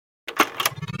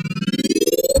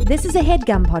This is a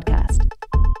HeadGum podcast.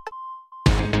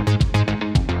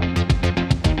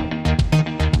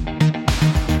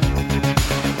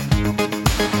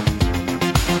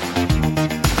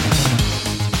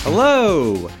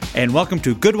 Hello, and welcome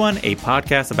to Good One, a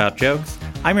podcast about jokes.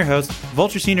 I'm your host,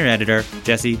 Vulture Senior Editor,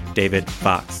 Jesse David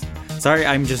Fox. Sorry,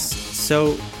 I'm just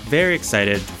so very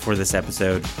excited for this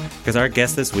episode because our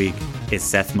guest this week is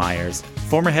Seth Meyers,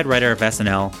 former head writer of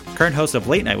SNL, current host of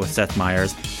Late Night with Seth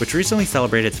Meyers, which recently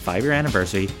celebrated its 5-year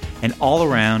anniversary, and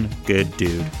all-around good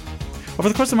dude. Over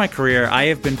the course of my career, I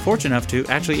have been fortunate enough to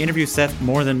actually interview Seth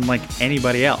more than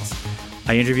anybody else.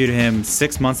 I interviewed him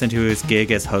 6 months into his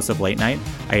gig as host of Late Night.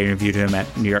 I interviewed him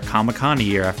at New York Comic Con a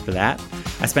year after that.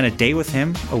 I spent a day with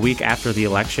him a week after the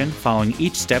election, following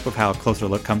each step of how A Closer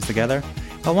Look comes together.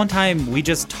 At one time, we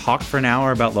just talked for an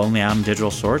hour about Lonely Island digital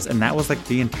shorts, and that was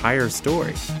the entire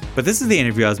story. But this is the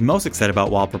interview I was most excited about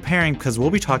while preparing, because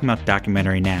we'll be talking about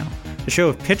Documentary Now, the show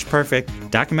of Pitch Perfect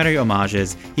documentary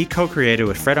homages he co-created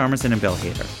with Fred Armisen and Bill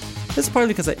Hader. This is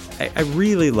partly because I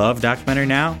really love Documentary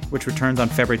Now, which returns on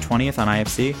February 20th on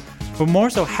IFC, but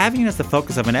more so having it as the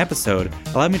focus of an episode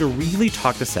allowed me to really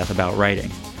talk to Seth about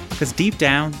writing. Because deep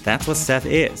down, that's what Seth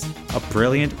is, a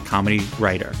brilliant comedy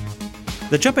writer.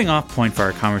 The jumping off point for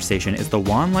our conversation is the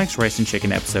Juan Likes Rice and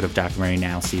Chicken episode of Documentary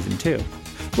Now Season 2,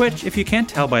 which, if you can't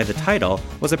tell by the title,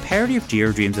 was a parody of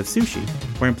Dear Dreams of Sushi,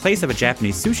 where in place of a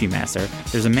Japanese sushi master,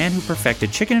 there's a man who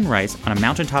perfected chicken and rice on a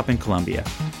mountaintop in Colombia.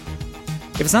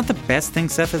 If it's not the best thing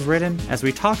Seth has written, as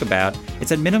we talk about,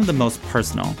 it's at minimum the most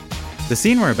personal. The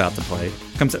scene we're about to play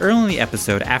comes early in the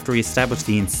episode after we establish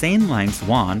the insane lengths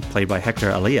Juan, played by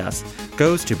Hector Elias,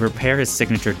 goes to prepare his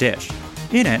signature dish.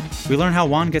 In it, we learn how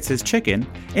Juan gets his chicken,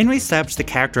 and we establish the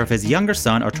character of his younger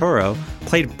son, Arturo,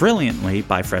 played brilliantly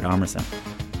by Fred Armisen.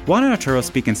 Juan and Arturo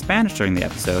speak in Spanish during the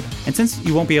episode, and since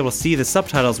you won't be able to see the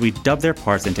subtitles, we dub their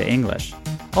parts into English.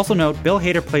 Also note, Bill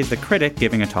Hader plays the critic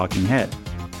giving a talking head.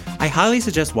 I highly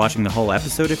suggest watching the whole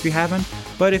episode if you haven't,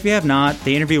 but if you have not,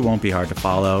 the interview won't be hard to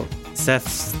follow.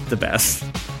 Seth's the best.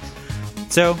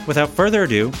 So, without further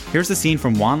ado, here's the scene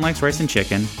from Juan Likes Rice and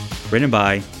Chicken, written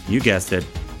by, you guessed it,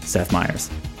 Seth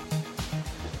Meyers.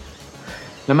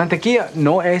 The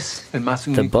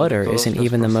butter isn't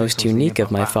even the most unique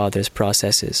of my father's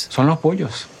processes.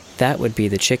 That would be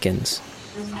the chickens.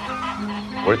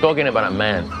 We're talking about a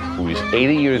man who is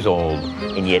 80 years old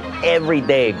and yet every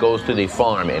day goes to the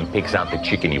farm and picks out the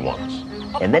chicken he wants.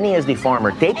 And then he has the farmer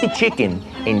take the chicken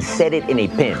and set it in a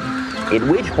pen, at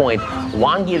which point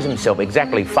Juan gives himself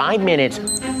exactly 5 minutes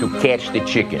to catch the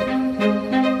chicken.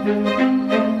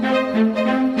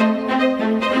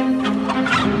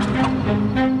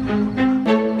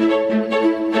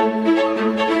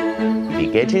 If he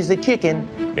catches the chicken,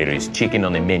 there is chicken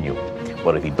on the menu.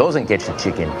 But if he doesn't catch the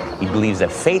chicken, he believes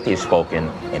that fate is spoken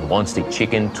and wants the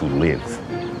chicken to live.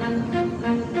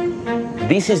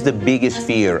 This is the biggest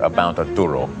fear about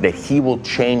Arturo, that he will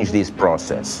change this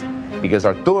process. Because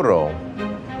Arturo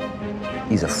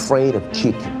is afraid of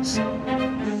chickens.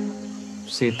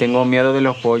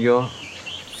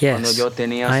 Yes,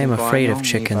 I am afraid of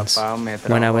chickens.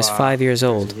 When I was 5 years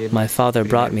old, my father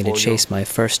brought me to chase my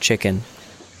first chicken.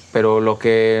 But what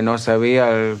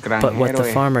the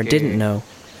farmer didn't know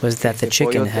was that the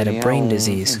chicken had a brain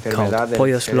disease called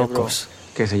pollos locos.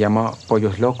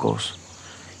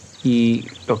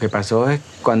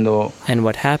 And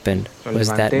what happened was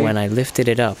that when I lifted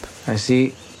it up,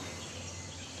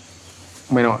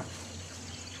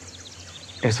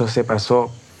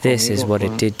 this is what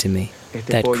it did to me,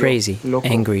 that crazy,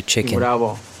 angry chicken.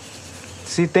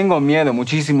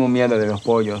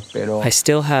 I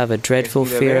still have a dreadful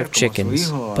fear of chickens,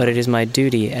 but it is my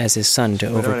duty as his son to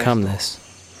overcome this.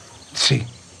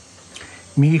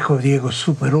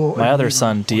 My other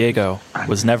son, Diego,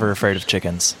 was never afraid of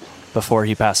chickens before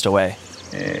he passed away.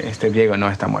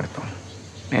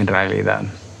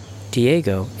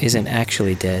 Diego isn't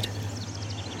actually dead.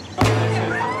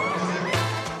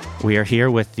 We are here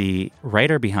with the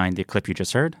writer behind the clip you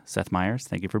just heard, Seth Meyers.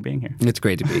 Thank you for being here. It's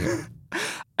great to be here.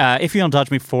 If you'll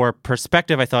indulge me for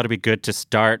perspective, I thought it'd be good to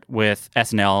start with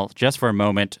SNL just for a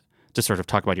moment to sort of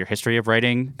talk about your history of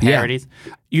writing parodies.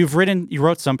 Yeah. You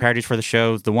wrote some parodies for the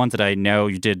shows. The ones that I know,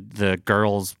 you did the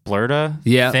Girls Blurta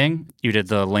thing. You did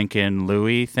the Lincoln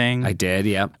Louie thing. I did,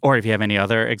 yeah. Or if you have any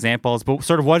other examples. But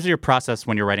sort of what is your process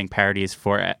when you're writing parodies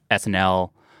for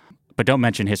SNL? But don't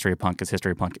mention History of Punk, because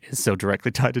History of Punk is so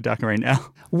directly tied to Documentary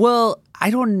Now. Well, I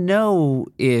don't know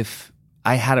if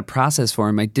I had a process for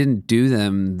them. I didn't do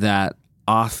them that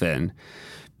often.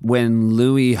 When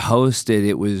Louis hosted,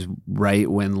 it was right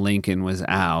when Lincoln was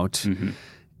out. Mm-hmm.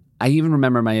 I even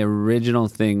remember my original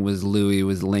thing was Louis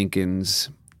was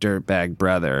Lincoln's dirtbag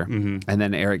brother. And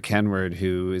then Eric Kenward,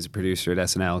 who is a producer at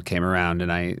SNL, came around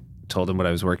and I told him what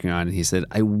I was working on, and he said,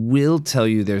 I will tell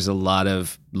you there's a lot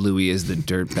of Louis is the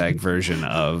dirtbag version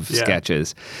of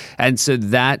sketches. And so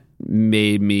that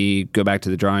made me go back to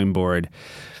the drawing board,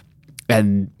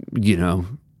 and,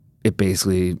 it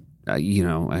basically,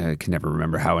 I can never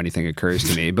remember how anything occurs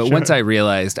to me, but once I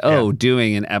realized,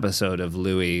 doing an episode of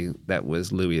Louis that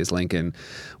was Louis as Lincoln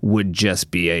would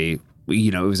just be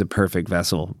it was a perfect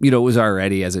vessel. It was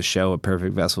already as a show a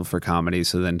perfect vessel for comedy.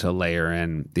 So then to layer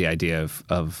in the idea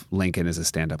of Lincoln as a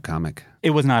stand-up comic.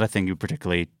 It was not a thing you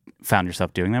particularly found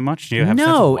yourself doing that much? Do you have a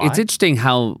sense of why? It's interesting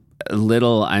how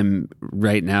little I'm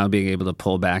right now being able to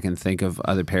pull back and think of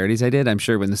other parodies I did. I'm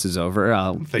sure when this is over,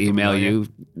 I'll email you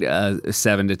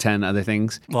 7 to 10 other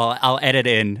things. Well, I'll edit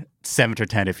in 7 to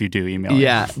 10 if you do email me.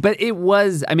 Yeah, but it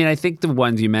was, I think the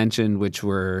ones you mentioned, which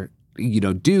were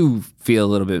do feel a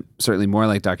little bit certainly more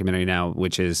like documentary now,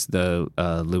 which is the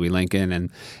Louis Lincoln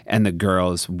and the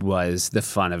girls, was the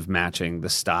fun of matching the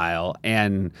style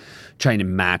and trying to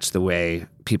match the way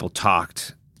people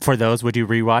talked. For those, would you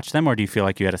rewatch them, or do you feel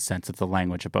like you had a sense of the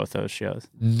language of both those shows?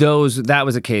 That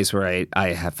was a case where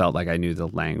I have felt like I knew the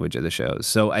language of the shows.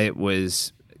 So I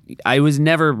was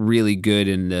never really good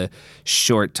in the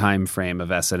short time frame of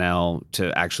SNL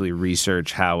to actually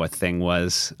research how a thing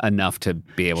was enough to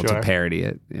be able to parody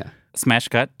it. Yeah. Smash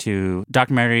cut to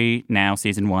documentary now,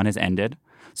 season 1 has ended.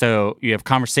 So you have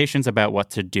conversations about what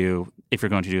to do if you're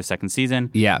going to do a second season.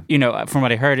 Yeah. From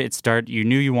what I heard, you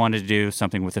knew you wanted to do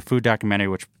something with a food documentary,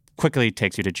 which quickly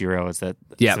takes you to Jiro as the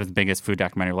biggest food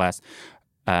documentary last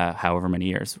however many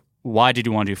years. Why did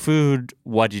you want to do food?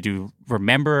 What did you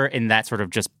remember in that sort of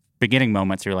just beginning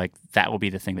moments? You're like, that will be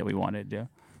the thing that we wanted to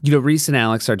do. Reese and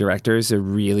Alex, our directors, are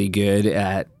really good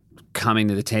at coming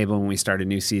to the table when we start a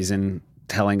new season,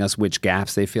 telling us which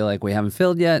gaps they feel like we haven't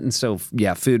filled yet. And so,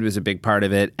 food was a big part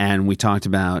of it. And we talked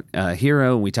about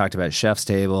Hero, we talked about Chef's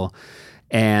Table.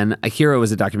 And Hero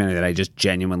was a documentary that I just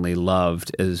genuinely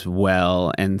loved as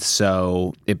well. And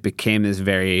so it became this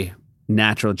very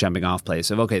natural jumping off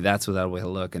place of, okay, that's what that'll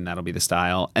look and that'll be the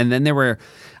style. And then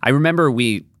I remember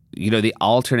the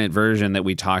alternate version that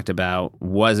we talked about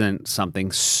wasn't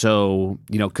something so,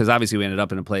 because obviously we ended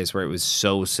up in a place where it was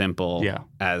so simple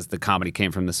as the comedy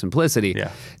came from the simplicity.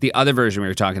 Yeah. The other version we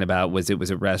were talking about was it was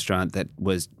a restaurant that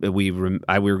was, we were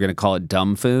going to call it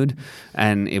dumb food.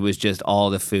 And it was just all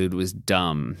the food was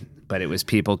dumb. But it was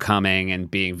people coming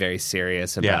and being very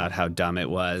serious about how dumb it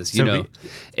was.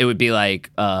 It would be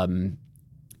like, like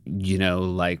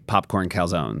popcorn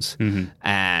calzones. Mm-hmm.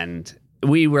 And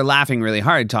we were laughing really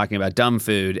hard talking about dumb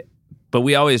food, but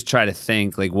we always try to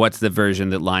think, like, what's the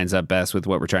version that lines up best with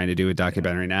what we're trying to do with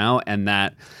documentary now? And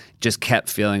that just kept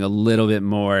feeling a little bit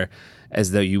more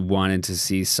as though you wanted to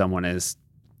see someone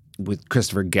with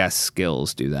Christopher Guest's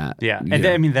skills do that. Yeah.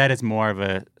 And that is more of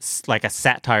a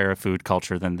satire of food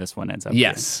culture than this one ends up being.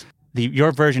 Yes.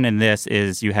 Your version in this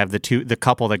is you have the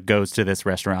couple that goes to this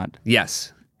restaurant.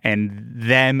 Yes. And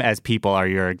them as people are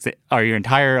your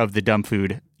entire of the dumb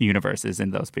food universe is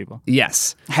in those people.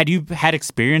 Yes. Had you had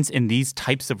experience in these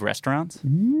types of restaurants?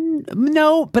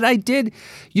 No, but I did.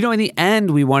 In the end,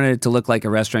 we wanted it to look like a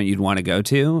restaurant you'd want to go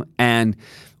to. And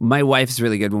my wife's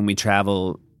really good when we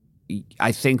travel.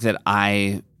 I think that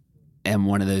I am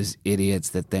one of those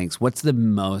idiots that thinks, what's the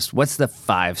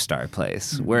 5-star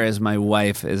place? Mm-hmm. Whereas my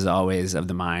wife is always of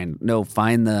the mind, no,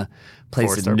 find the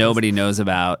place that nobody knows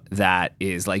about that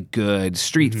is like good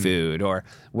street food, or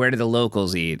where do the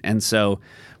locals eat? And so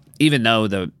even though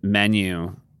the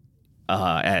menu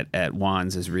at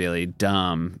Juan's is really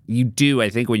dumb, I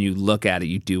think when you look at it,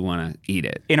 you do want to eat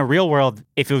it. In a real world,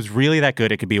 if it was really that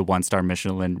good, it could be a 1-star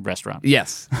Michelin restaurant.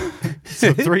 Yes.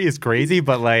 So 3 is crazy,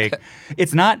 but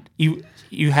it's not,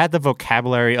 you had the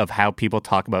vocabulary of how people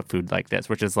talk about food like this,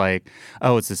 which is like,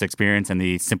 oh, it's this experience and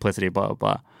the simplicity, blah, blah,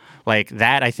 blah. Like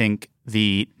that, I think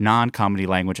the non-comedy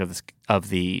language of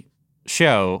the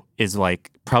show is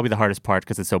like probably the hardest part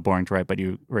because it's so boring to write, but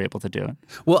you were able to do it.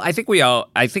 Well, I think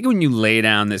when you lay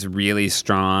down this really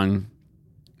strong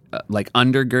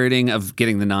undergirding of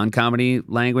getting the non-comedy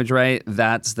language right,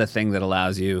 that's the thing that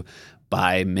allows you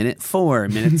by minute 4,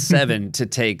 minute 7 to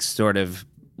take sort of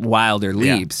wilder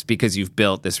leaps because you've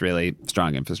built this really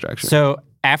strong infrastructure. So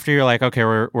after you're like, okay,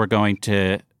 we're going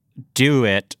to do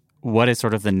it, what is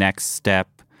sort of the next step?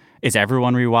 Is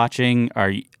everyone rewatching?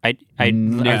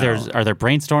 No. Are there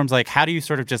brainstorms? Like, how do you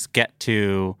sort of just get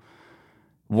to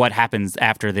what happens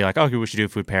after they're like, okay, we should do a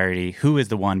food parody? Who is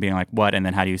the one being like what, and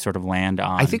then how do you sort of land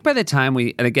on? I think by the time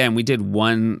we did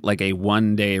a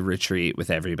 1 day retreat with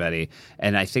everybody,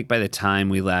 and I think by the time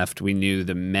we left, we knew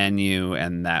the menu,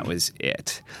 and that was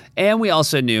it. And we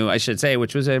also knew, I should say,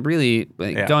 which was a really,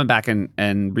 going back and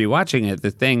rewatching it,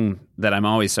 the thing that I'm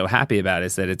always so happy about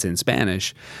is that it's in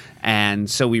Spanish. And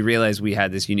so we realized we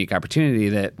had this unique opportunity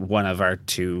that one of our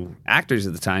two actors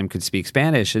at the time could speak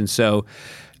Spanish. And so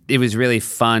it was really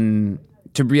fun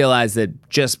to realize that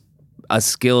just a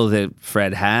skill that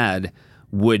Fred had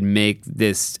would make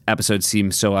this episode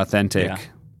seem so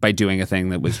authentic by doing a thing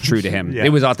that was true to him.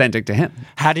 It was authentic to him.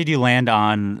 How did you land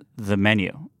on the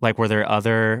menu? Like, were there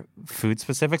other food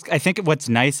specifics? I think what's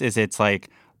nice is it's like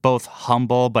both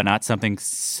humble, but not something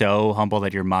so humble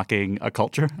that you're mocking a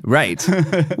culture. Right.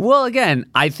 Well, again,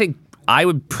 I think I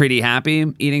was pretty happy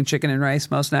eating chicken and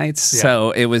rice most nights,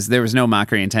 so there was no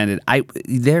mockery intended.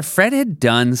 Fred had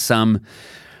done some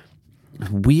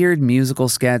weird musical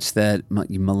sketch that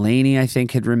Mulaney, I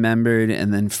think, had remembered,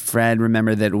 and then Fred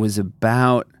remembered that it was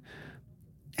about,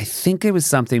 I think it was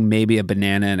something, maybe a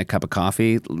banana and a cup of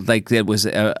coffee, like it was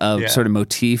a sort of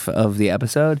motif of the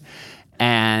episode.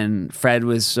 And Fred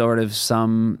was sort of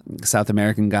some South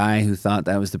American guy who thought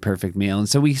that was the perfect meal. And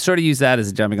so we sort of used that as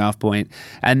a jumping off point.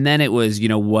 And then it was,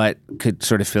 what could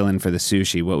sort of fill in for the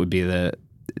sushi? What would be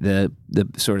the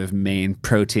sort of main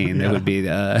protein that would be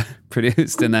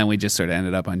produced? And then we just sort of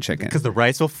ended up on chicken. Because the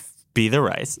rice will be the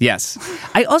rice. Yes.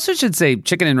 I also should say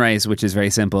chicken and rice, which is very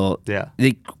simple. Yeah.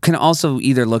 They can also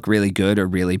either look really good or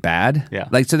really bad. Yeah.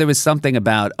 So there was something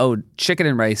about, chicken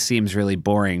and rice seems really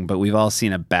boring, but we've all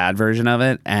seen a bad version of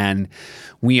it. And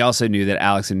we also knew that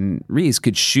Alex and Reese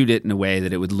could shoot it in a way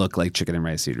that it would look like chicken and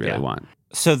rice you'd really want.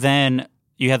 So then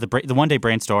you had the one day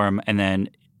brainstorm, and then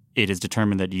it is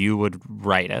determined that you would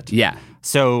write it. Yeah.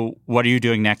 So what are you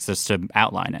doing next just to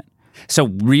outline it? So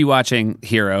rewatching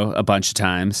Hero a bunch of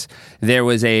times, there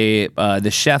was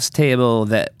the chef's table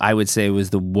that I would say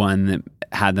was the one that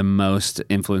had the most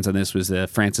influence on this was the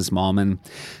Francis Mallman,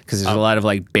 because there's a lot of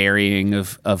like burying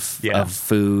of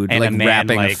food, and like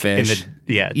wrapping like of fish.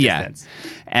 Distance.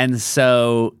 And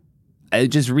so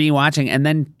just rewatching and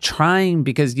then trying,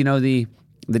 because the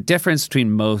difference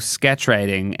between most sketch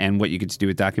writing and what you get to do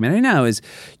with documentary now is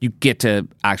you get to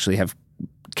actually have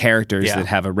characters that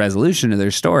have a resolution to their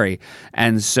story.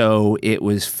 And so it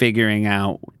was figuring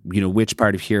out, which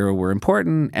part of Hero were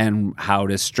important and how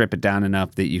to strip it down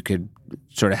enough that you could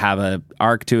sort of have a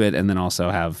arc to it and then also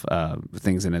have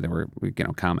things in it that were,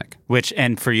 comic. Which,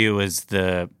 and for you, is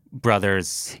the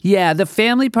brothers. Yeah, the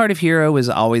family part of Hero was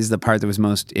always the part that was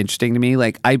most interesting to me.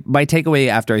 Like, my takeaway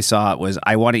after I saw it was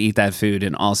I want to eat that food,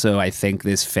 and also I think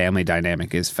this family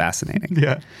dynamic is fascinating.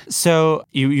 Yeah. So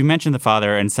you mentioned the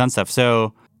father and son stuff.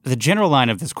 So the general line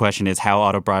of this question is, how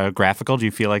autobiographical do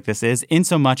you feel like this is? In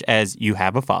so much as you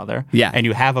have a father and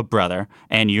you have a brother,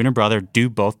 and you and your brother do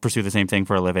both pursue the same thing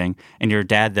for a living, and your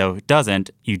dad, though,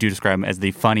 doesn't. You do describe him as the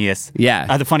funniest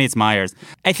Meyers.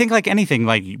 I think like anything,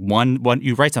 like one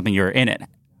you write something, you're in it.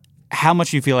 How much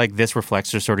do you feel like this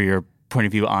reflects just sort of your point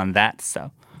of view on that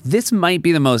stuff? This might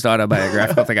be the most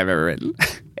autobiographical thing I've ever written.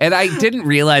 And I didn't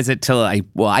realize it till I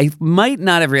might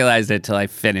not have realized it till I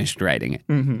finished writing it.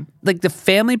 Mm-hmm. Like, the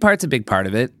family part's a big part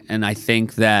of it. And I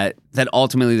think that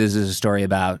ultimately this is a story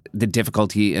about the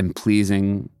difficulty in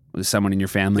pleasing someone in your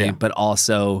family. Yeah. But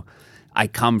also, I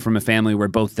come from a family where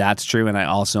both that's true, and I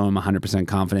also am 100%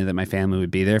 confident that my family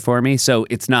would be there for me. So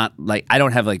it's not like I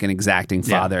don't have like an exacting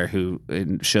father who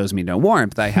shows me no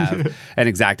warmth. I have an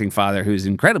exacting father who's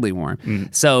incredibly warm.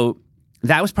 Mm. So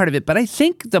that was part of it. But I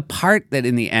think the part that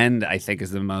in the end I think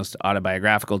is the most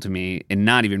autobiographical to me, and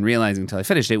not even realizing until I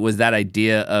finished it, was that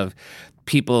idea of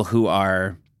people who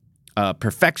are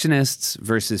perfectionists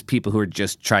versus people who are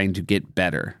just trying to get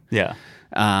better. Yeah.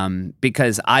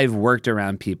 Because I've worked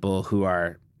around people who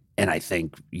are, and I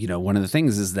think, one of the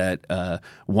things is that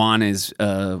Juan is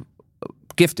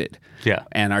gifted. Yeah.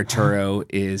 And Arturo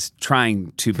is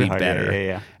trying to be better.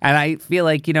 Yeah. And I feel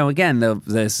like, again,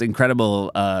 this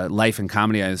incredible life and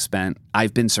comedy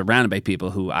I've been surrounded by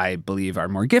people who I believe are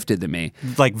more gifted than me.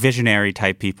 Like visionary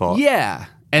type people. Yeah.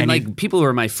 And like people who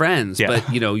are my friends, but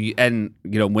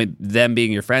with them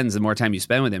being your friends, the more time you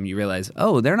spend with them, you realize,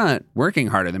 they're not working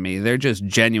harder than me. They're just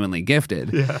genuinely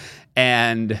gifted. Yeah.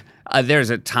 And there's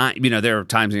a time, there are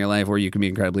times in your life where you can be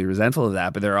incredibly resentful of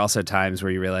that, but there are also times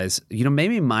where you realize,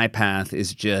 maybe my path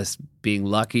is just being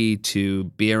lucky to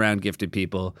be around gifted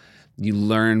people. You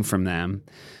learn from them.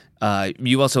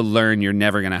 You also learn you're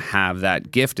never going to have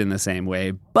that gift in the same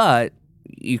way, but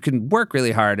you can work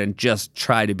really hard and just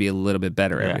try to be a little bit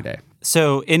better every day.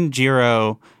 So in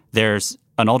Jiro, there's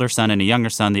an older son and a younger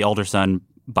son. The older son,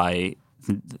 by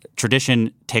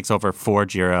tradition, takes over for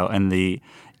Jiro, and the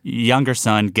younger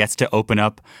son gets to open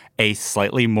up a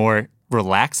slightly more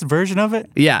relaxed version of it.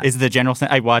 Yeah. Is the general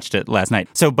sense. I watched it last night.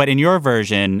 So, but in your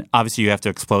version, obviously you have to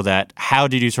explode that. How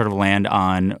did you sort of land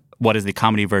on what is the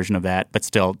comedy version of that, but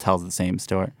still tells the same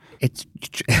story?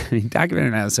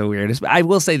 Documentary now is so weird. I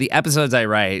will say the episodes I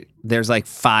write, there's like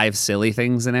 5 silly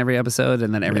things in every episode,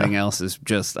 and then everything else is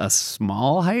just a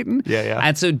small heighten. Yeah.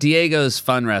 And so Diego's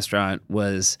Fun Restaurant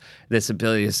was this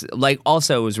ability to,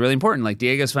 also it was really important. Like,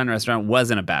 Diego's Fun Restaurant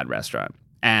wasn't a bad restaurant.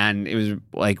 And it was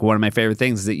like one of my favorite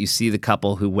things is that you see the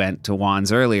couple who went to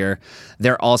Juan's earlier,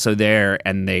 they're also there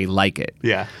and they like it.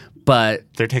 Yeah. But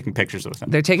they're taking pictures with them.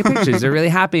 They're taking pictures. They're really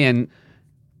happy. And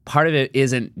part of it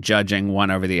isn't judging one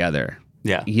over the other.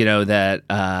 Yeah. That,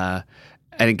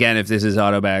 and again, if this is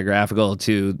autobiographical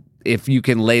too, if you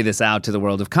can lay this out to the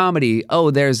world of comedy,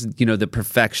 there's, the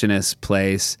perfectionist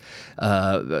place,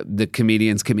 the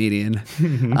comedian's comedian.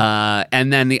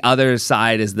 And then the other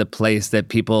side is the place that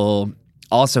people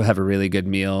also have a really good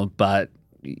meal, but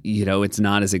it's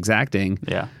not as exacting.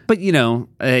 Yeah. But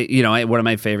one of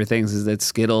my favorite things is that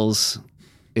Skittles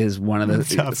is one of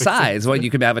the sides. Well, you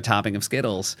could have a topping of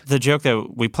Skittles. The joke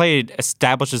that we played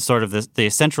establishes sort of the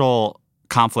central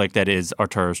conflict that is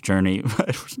Arturo's journey.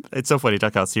 It's so funny to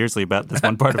talk how seriously about this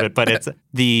one part of it, but it's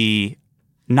the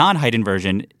non-heightened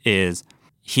version is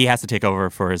he has to take over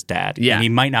for his dad. Yeah. And he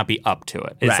might not be up to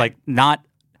it. It's like not.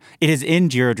 It is in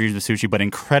Jiro Dreams of Sushi, but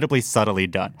incredibly subtly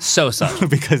done. So subtle.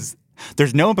 Because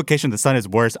there's no implication the son is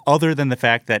worse other than the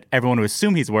fact that everyone would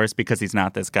assume he's worse because he's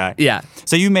not this guy. Yeah.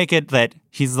 So you make it that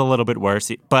he's a little bit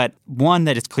worse, but one,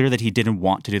 that it's clear that he didn't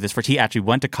want to do this first. He actually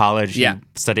went to college and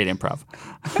studied improv.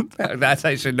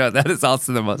 I should know. That is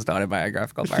also the most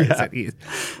autobiographical part, is that he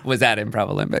was at Improv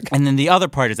Olympic. And then the other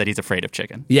part is that he's afraid of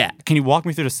chicken. Yeah. Can you walk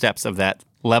me through the steps of that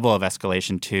level of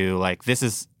escalation to, like, this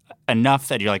is enough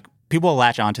that you're like, people will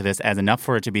latch onto this as enough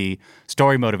for it to be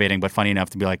story motivating, but funny enough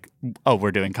to be like, oh,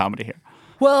 we're doing comedy here.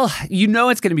 Well,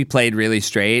 it's going to be played really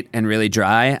straight and really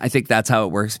dry. I think that's how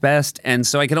it works best. And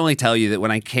so I can only tell you that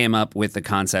when I came up with the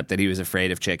concept that he was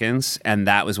afraid of chickens and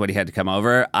that was what he had to come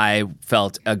over, I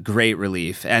felt a great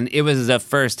relief. And it was the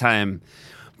first time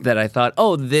that I thought,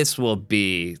 that's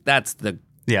the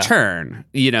turn,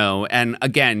 and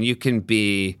again, you can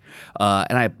be,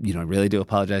 and I, really do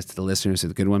apologize to the listeners of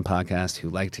the Good One podcast who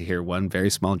like to hear one very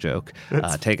small joke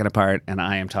taken apart, and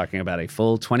I am talking about a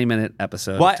full 20-minute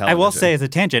episode. Well, I will say as a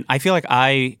tangent, I feel like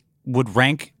I would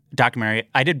rank documentary.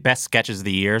 I did best sketches of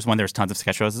the years when there was tons of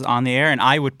sketch shows on the air, and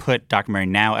I would put documentary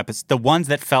now episodes, the ones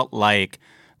that felt like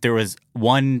there was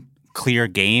one clear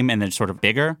game and then sort of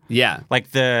bigger. Yeah.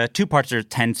 Like the two parts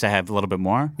tends to have a little bit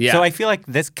more. Yeah. So I feel like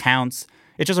this counts.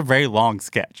 It's just a very long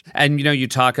sketch. And, you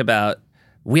talk about,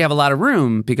 we have a lot of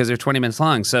room because they're 20 minutes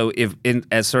long. So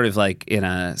as sort of like in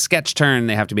a sketch turn,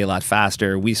 they have to be a lot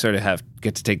faster. We sort of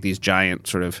get to take these giant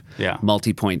sort of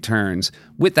multi-point turns.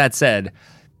 With that said,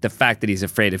 the fact that he's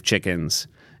afraid of chickens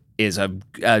is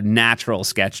a natural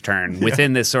sketch turn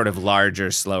within this sort of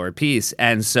larger, slower piece.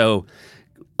 And so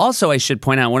also, I should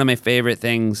point out one of my favorite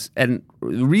things, and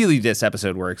really this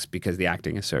episode works because the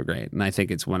acting is so great, and I think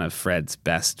it's one of Fred's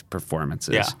best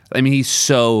performances. Yeah. I mean, he's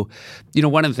so,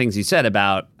 one of the things you said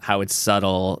about how it's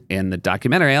subtle in the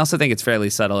documentary, I also think it's fairly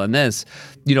subtle in this.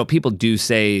 People do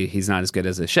say he's not as good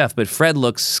as a chef, but Fred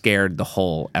looks scared the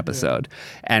whole episode,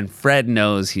 and Fred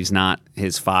knows he's not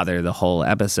his father the whole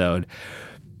episode.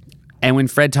 And when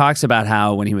Fred talks about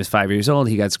how when he was 5 years old,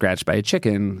 he got scratched by a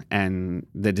chicken and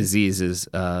the disease is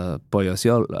pollos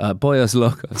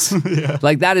locos.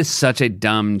 Like, that is such a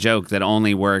dumb joke that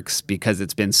only works because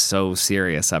it's been so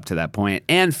serious up to that point.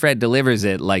 And Fred delivers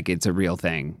it like it's a real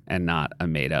thing and not a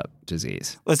made-up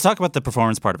disease. Let's talk about the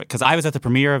performance part of it, because I was at the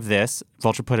premiere of this.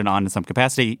 Vulture put it on in some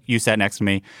capacity. You sat next to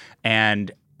me,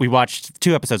 and we watched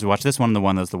 2 episodes. We watched this one and the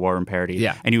one that was the War Room parody.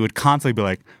 Yeah. And you would constantly be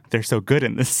like, they're so good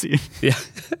in this scene. Yeah.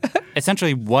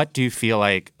 Essentially, what do you feel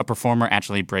like a performer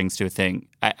actually brings to a thing?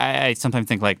 I sometimes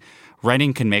think, like,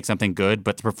 writing can make something good,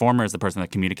 but the performer is the person that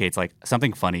communicates, like,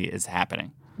 something funny is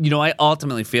happening. I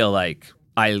ultimately feel like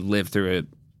I lived through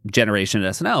a generation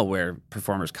at SNL where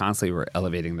performers constantly were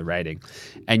elevating the writing.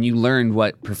 And you learned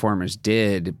what performers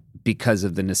did because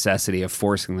of the necessity of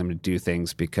forcing them to do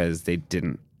things because you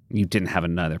didn't have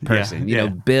another person.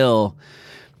 Bill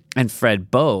and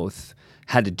Fred both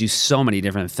had to do so many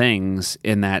different things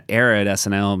in that era at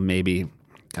SNL, maybe,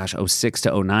 06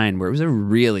 to 09, where it was a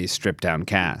really stripped down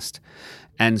cast.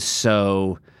 And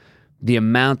so the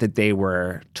amount that they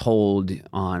were told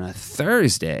on a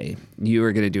Thursday, you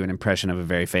were going to do an impression of a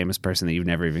very famous person that you've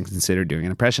never even considered doing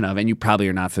an impression of, and you probably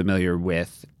are not familiar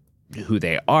with who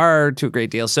they are to a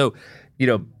great deal. So,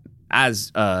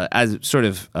 as sort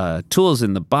of tools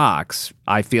in the box,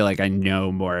 I feel like I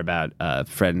know more about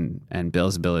Fred and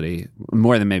Bill's ability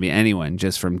more than maybe anyone,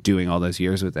 just from doing all those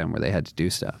years with them where they had to do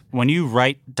stuff. When you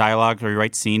write dialogue or you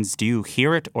write scenes, do you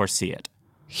hear it or see it?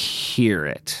 Hear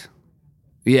it.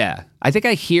 Yeah. I think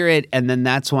I hear it, and then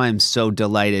that's why I'm so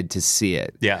delighted to see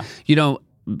it. Yeah.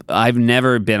 I've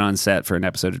never been on set for an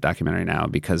episode of Documentary Now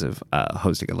because of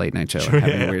hosting a late night show and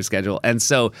having a weird schedule. And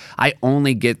so I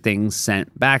only get things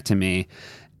sent back to me.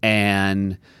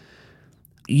 And,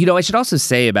 I should also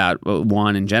say about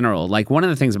Juan in general, like one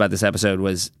of the things about this episode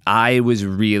was I was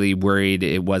really worried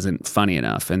it wasn't funny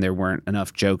enough and there weren't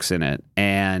enough jokes in it.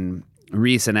 And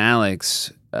Reese and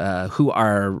Alex, who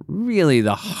are really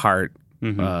the heart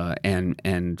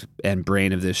and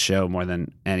brain of this show more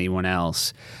than anyone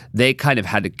else, they kind of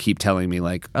had to keep telling me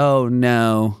like, oh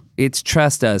no, it's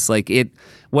trust us. Like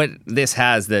what this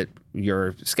has that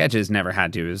your sketches never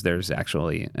had to is there's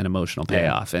actually an emotional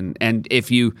payoff. And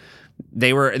if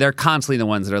they're constantly the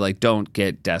ones that are like, don't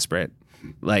get desperate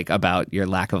like about your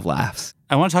lack of laughs.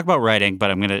 I want to talk about writing, but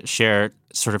I'm going to share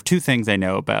sort of two things I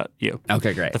know about you.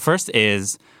 Okay, great. The first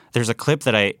is there's a clip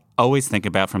that I always think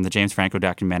about from the James Franco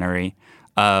documentary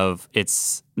of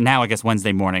it's now, I guess,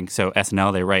 Wednesday morning. So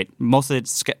SNL, they write most of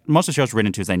the show's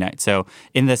written Tuesday night. So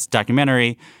in this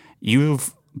documentary,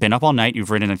 you've been up all night. You've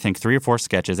written, I think, 3 or 4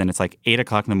 sketches, and it's like 8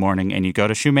 o'clock in the morning. And you go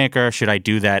to Shoemaker. Should I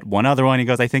do that one other one? He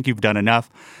goes, I think you've done enough.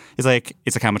 He's like,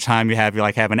 it's like how much time you have. You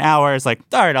like have an hour. It's like,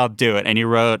 all right, I'll do it. And you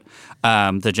wrote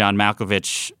the John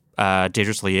Malkovich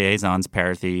Dangerous Liaisons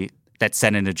parody that's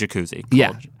set in a jacuzzi.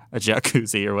 Yeah. A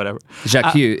jacuzzi or whatever.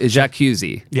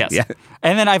 Jacuzzi. Yes. Yeah.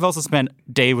 And then I've also spent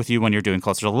day with you when you're doing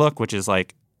Closer to Look, which is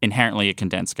like inherently a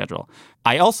condensed schedule.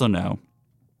 I also know,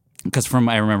 because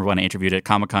I remember when I interviewed at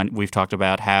Comic-Con, we've talked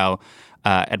about how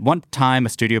at one time a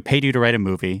studio paid you to write a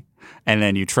movie, and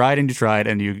then you tried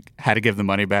and you had to give the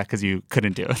money back because you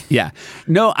couldn't do it. Yeah.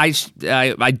 No, I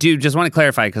do just want to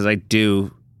clarify because I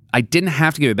didn't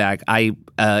have to give it back. I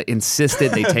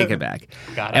insisted they take it back.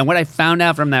 Got it. And what I found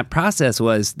out from that process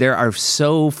was there are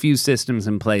so few systems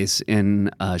in place in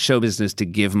show business to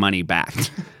give money back.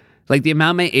 Like the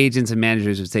amount my agents and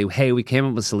managers would say, hey, we came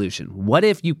up with a solution. What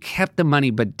if you kept the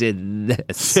money but did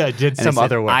this? Yeah, did some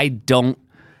other way. I don't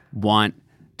want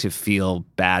to feel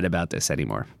bad about this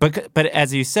anymore. But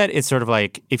as you said, it's sort of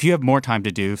like if you have more time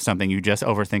to do something, you just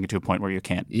overthink it to a point where you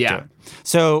can't do it.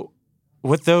 So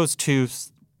with those two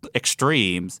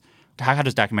extremes, how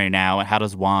does Documentary Now and how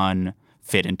does Juan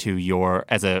fit into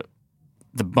the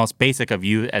most basic of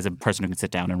you as a person who can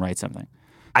sit down and write something?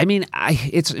 I mean,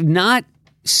 it's not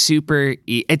super.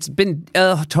 It's been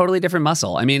a totally different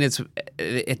muscle. I mean,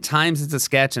 at times it's a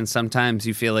sketch, and sometimes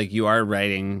you feel like you are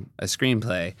writing a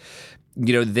screenplay.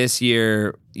 This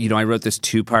year, I wrote this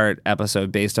 2-part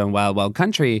episode based on Wild Wild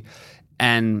Country,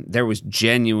 and there was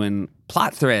genuine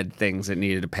plot thread things that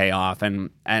needed to pay off,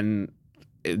 and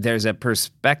there's a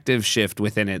perspective shift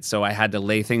within it. So I had to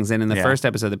lay things in the first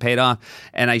episode that paid off.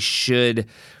 And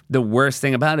the worst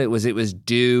thing about it was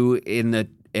due in the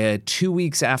 2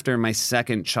 weeks after my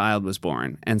second child was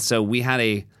born. And so we had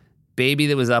a baby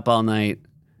that was up all night.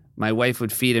 My wife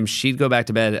would feed him. She'd go back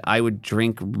to bed. I would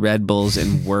drink Red Bulls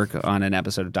and work on an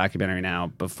episode of Documentary Now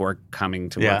before coming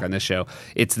to work on this show.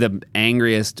 It's the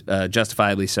angriest,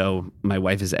 justifiably so, my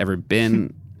wife has ever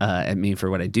been at me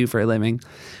for what I do for a living.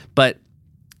 But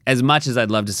as much as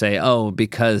I'd love to say,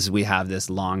 because we have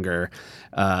this longer,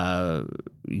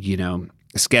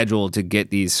 schedule to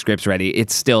get these scripts ready, we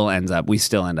still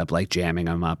end up like jamming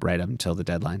them up right up until the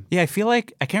deadline. Yeah, I feel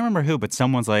like, I can't remember who, but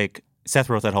someone's like, Seth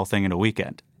wrote that whole thing in a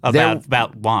weekend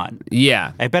about Juan.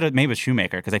 Yeah. I bet maybe it was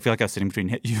Shoemaker, because I feel like I was sitting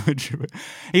between you and Shoemaker.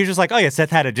 He was just like,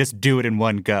 Seth had to just do it in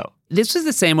one go. This was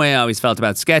the same way I always felt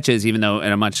about sketches, even though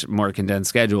in a much more condensed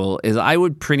schedule, is I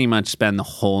would pretty much spend the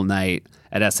whole night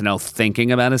at SNL thinking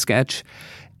about a sketch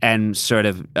and sort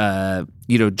of,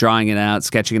 drawing it out,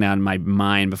 sketching it out in my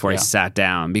mind before I sat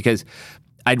down. Because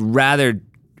I'd rather,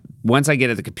 once I get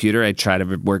at the computer, I try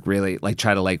to work really,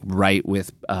 try to write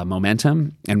with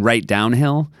momentum and write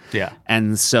downhill. Yeah.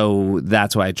 And so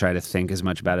that's why I try to think as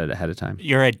much about it ahead of time.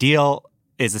 Your ideal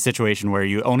is a situation where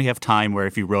you only have time where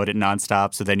if you wrote it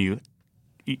nonstop, so then you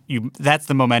that's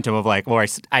the momentum of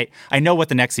I know what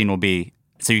the next scene will be,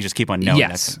 so you just keep on knowing.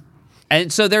 Yes.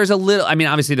 And so there's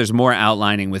obviously there's more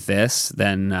outlining with this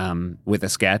than with a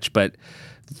sketch, but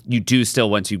you do still,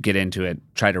 once you get into it,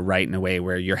 try to write in a way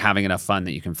where you're having enough fun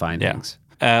that you can find things.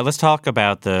 Let's talk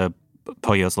about the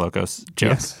Pollos Locos joke.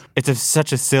 Yes. It's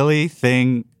such a silly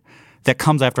thing that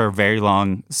comes after a very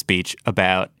long speech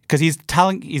about, because he's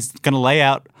going to lay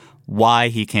out why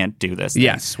he can't do this thing.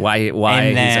 Yes, why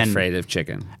he's afraid of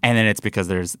chicken. And then it's because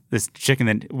there's this chicken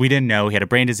that we didn't know he had a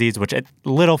brain disease, which is a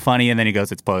little funny. And then he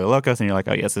goes, it's Pollo Locos. And you're like,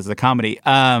 oh, yes, this is a comedy.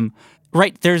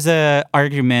 Right. There's a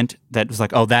argument that was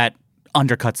like, oh, that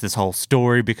undercuts this whole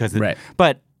story because... Right.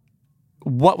 But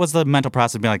what was the mental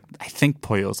process of being like, I think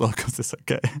Pollo Locos is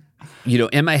okay?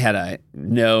 In my head, I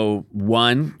know,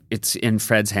 one, it's in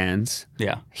Fred's hands.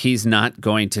 Yeah. He's not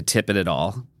going to tip it at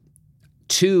all.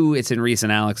 Two, it's in Reese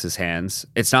and Alex's hands.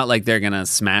 It's not like they're going to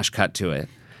smash cut to it.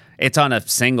 It's on a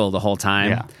single the whole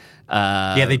time.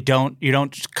 Yeah. You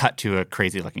don't cut to a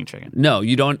crazy looking chicken. No,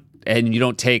 you don't. And you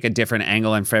don't take a different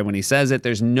angle on Fred when he says it.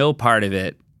 There's no part of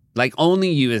it. Like, only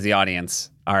you as the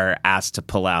audience are asked to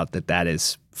pull out that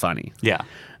is funny. Yeah.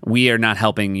 We are not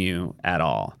helping you at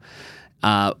all.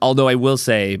 Although I will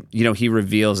say, he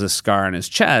reveals a scar on his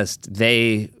chest.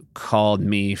 They called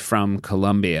me from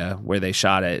Colombia where they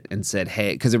shot it and said,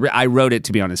 hey, because I wrote it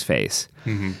to be on his face.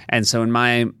 Mm-hmm. And so in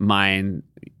my mind,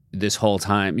 this whole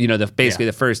time, basically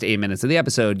the first 8 minutes of the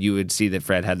episode, you would see that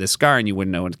Fred had this scar and you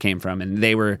wouldn't know what it came from. And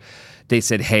they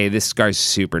said, hey, this scar's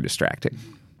super distracting.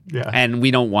 Yeah. And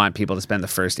we don't want people to spend the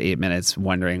first 8 minutes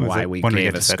wondering why we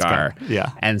gave a scar.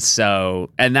 Yeah. And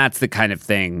that's the kind of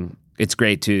thing. It's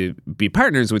great to be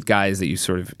partners with guys that you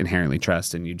sort of inherently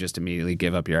trust and you just immediately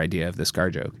give up your idea of the scar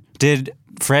joke. Did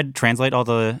Fred translate all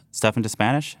the stuff into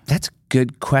Spanish? That's a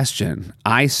good question.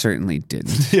 I certainly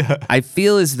didn't. Yeah. I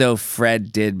feel as though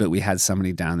Fred did, but we had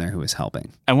somebody down there who was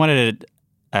helping. I wanted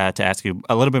to ask you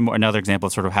a little bit more, another example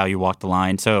of sort of how you walk the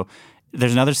line. So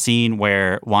there's another scene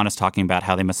where Juan is talking about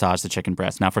how they massage the chicken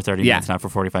breast, now for 30 minutes, now for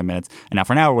 45 minutes, and now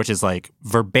for an hour, which is like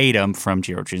verbatim from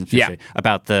Jiro Sushi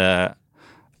about the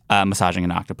massaging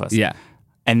an octopus. Yeah.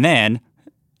 And then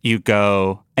you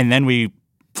go, and then we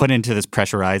put into this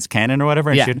pressurized cannon or whatever.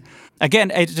 And shoot.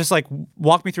 Again, it's just like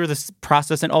walk me through this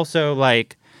process and also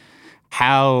like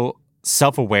how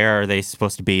self-aware are they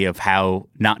supposed to be of how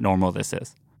not normal this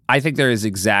is? I think they're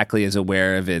exactly as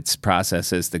aware of its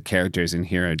process as the characters in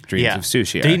Hero Dreams of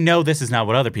Sushi are. They know this is not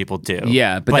what other people do.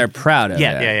 Yeah, but they're proud of it.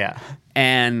 Yeah.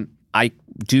 And I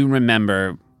do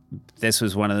remember this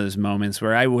was one of those moments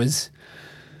where I was...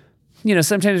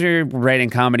 sometimes when you're writing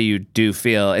comedy, you do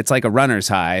feel it's like a runner's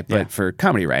high, but for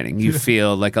comedy writing, you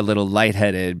feel like a little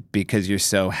lightheaded because you're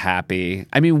so happy.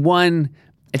 I mean,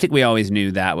 I think we always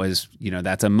knew that was,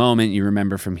 that's a moment you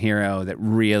remember from Hero that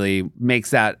really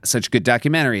makes that such a good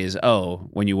documentary is,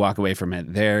 when you walk away from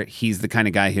it, he's the kind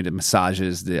of guy who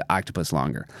massages the octopus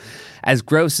longer. As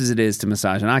gross as it is to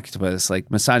massage an octopus, like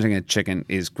massaging a chicken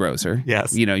is grosser.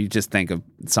 Yes. You just think of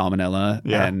salmonella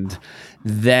and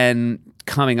then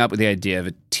coming up with the idea of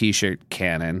a t-shirt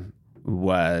cannon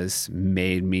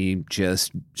made me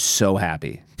just so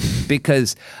happy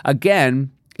because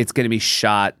again, it's going to be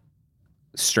shot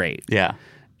straight. Yeah.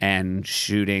 And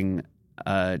shooting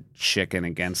a chicken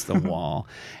against the wall.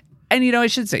 And, I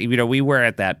should say, we were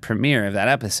at that premiere of that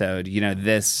episode,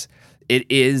 it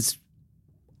is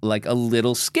like a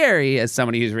little scary as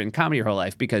somebody who's written comedy her whole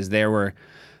life because there were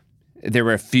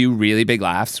a few really big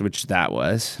laughs, which that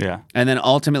was. Yeah. And then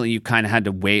ultimately you kind of had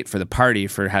to wait for the party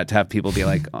to have people be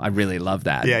like, oh, I really love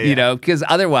that. Yeah. Because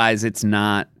otherwise it's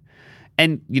not.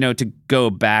 And, to go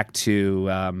back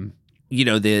to,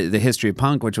 the history of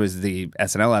punk, which was the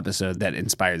SNL episode that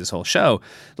inspired this whole show.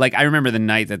 Like, I remember the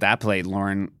night that played,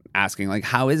 Lauren asking, like,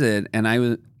 how is it?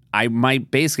 And my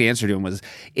basic answer to him was,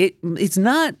 it's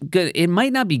not good. It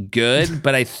might not be good,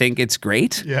 but I think it's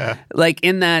great. Yeah. Like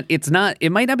in that it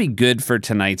might not be good for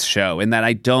tonight's show in that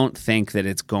I don't think that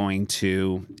it's going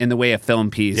to, in the way a film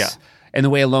piece, in the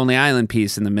way a Lonely Island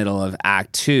piece in the middle of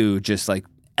Act 2 just like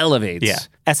elevates. Yeah.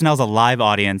 SNL's a live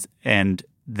audience and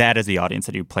that is the audience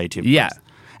that you play to. Yeah. First.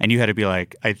 And you had to be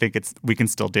like, I think we can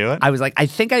still do it. I was like, I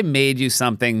think I made you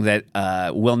something that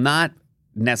will not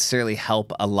necessarily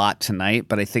help a lot tonight,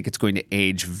 but I think it's going to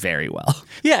age very well.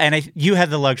 Yeah, and you had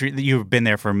the luxury that you've been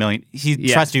there for a million. He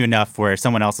trusts you enough where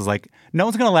someone else is like, no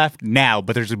one's going to laugh now,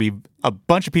 but there's going to be a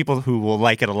bunch of people who will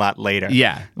like it a lot later.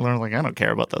 Yeah. Learn like, I don't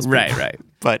care about those people. Right.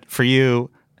 But for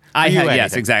you...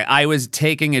 yes, exactly. I was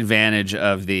taking advantage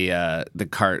of the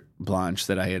carte blanche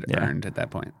that I had earned at that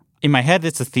point. In my head,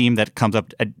 it's a theme that comes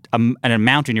up an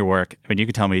amount in your work. I mean, you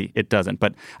can tell me it doesn't,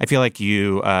 but I feel like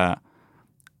you...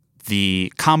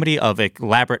 the comedy of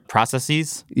elaborate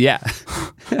processes. Yeah.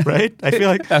 Right? I feel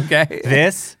like okay.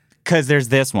 Because there's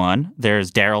this one.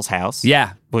 There's Daryl's House.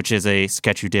 Yeah. Which is a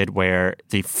sketch you did where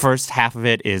the first half of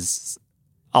it is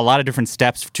a lot of different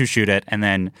steps to shoot it, and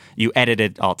then you edit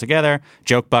it all together.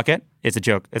 Joke Bucket is a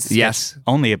joke. It's a sketch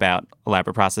only about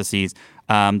elaborate processes.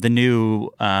 The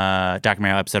new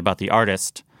documentary episode about the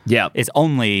artist is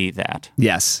only that.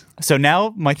 Yes. So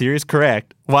now my theory is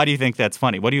correct. Why do you think that's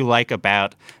funny? What do you like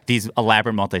about these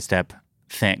elaborate multi-step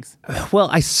things? Well,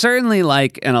 I certainly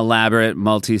like an elaborate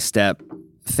multi-step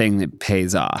thing that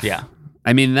pays off. Yeah.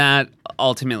 I mean, that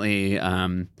ultimately,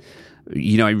 I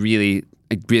really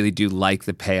do like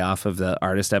the payoff of the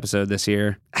artist episode this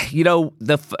year.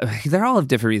 They're all of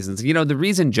different reasons. The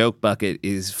reason Joke Bucket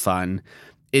is fun,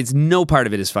 it's no part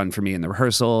of it is fun for me in the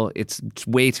rehearsal. It's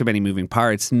way too many moving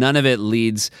parts. None of it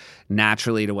leads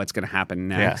naturally to what's going to happen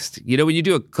next. Yeah. When you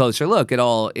do a closer look at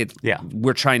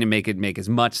we're trying to make it make as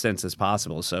much sense as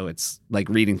possible. So it's like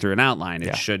reading through an outline.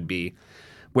 It should be.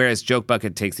 Whereas Joke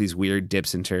Bucket takes these weird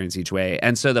dips and turns each way.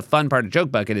 And so the fun part of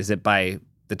Joke Bucket is that by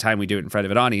the time we do it in front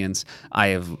of an audience,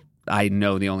 I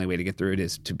know the only way to get through it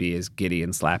is to be as giddy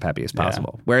and slap happy as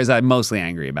possible. Yeah. Whereas I'm mostly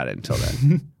angry about it until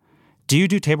then. Do you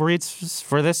do table reads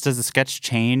for this? Does the sketch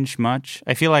change much?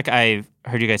 I feel like I've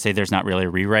heard you guys say there's not really a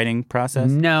rewriting process.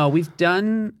 No, we've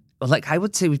done, I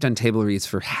would say we've done table reads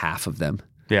for half of them.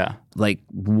 Yeah. Like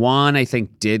Juan, I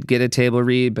think, did get a table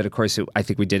read, but of course, I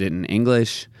think we did it in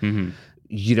English. Mm-hmm.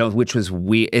 Which was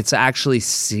weird. It's actually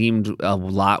seemed a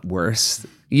lot worse,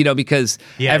 because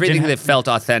everything that felt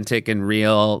authentic and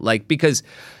real, because,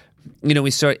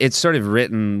 it's sort of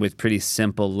written with pretty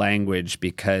simple language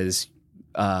because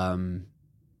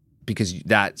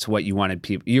that's what you wanted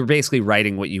people. You're basically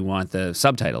writing what you want the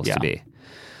subtitles to be.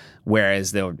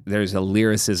 Whereas there's a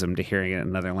lyricism to hearing it in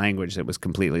another language that was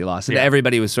completely lost. And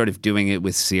everybody was sort of doing it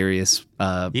with serious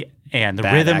and the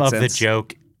rhythm accents of the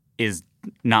joke is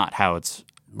not how it's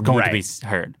going to be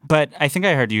heard. But I think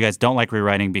I heard you guys don't like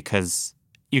rewriting because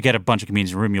you get a bunch of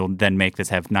comedians in a room, you'll then make this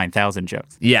have 9,000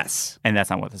 jokes. Yes. And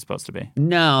that's not what it's supposed to be.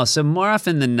 No. So more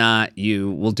often than not, you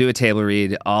will do a table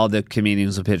read, all the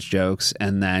comedians will pitch jokes,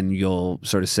 and then you'll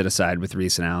sort of sit aside with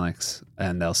Reese and Alex,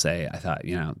 and they'll say,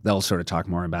 they'll sort of talk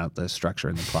more about the structure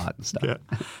and the plot and stuff. Yeah.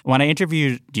 When I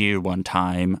interviewed you one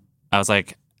time, I was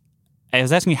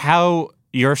asking you how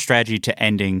your strategy to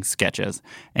ending sketches,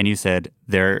 and you said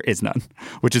there is none,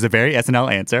 which is a very SNL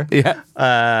answer.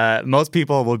 Yeah. Most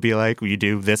people would be like, well, you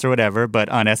do this or whatever, but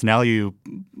on SNL you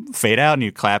fade out and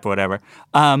you clap or whatever.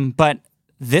 But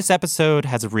this episode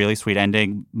has a really sweet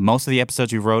ending. Most of the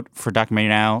episodes you wrote for Documentary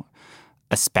Now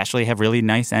especially have really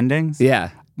nice endings.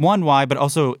 Yeah. One, why, but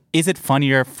also, is it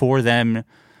funnier for them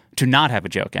to not have a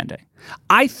joke ending?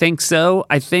 I think so.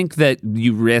 I think that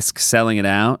you risk selling it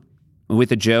out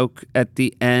with a joke at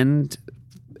the end,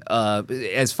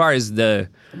 as far as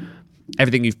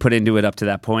everything you've put into it up to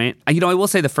that point. I will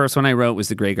say the first one I wrote was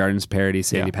the Grey Gardens parody,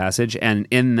 Sandy Passage, and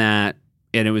in that,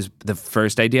 and it was the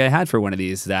first idea I had for one of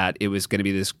these, that it was going to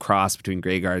be this cross between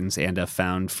Grey Gardens and a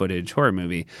found footage horror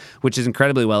movie, which is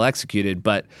incredibly well executed,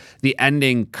 but the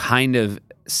ending kind of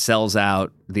sells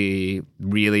out the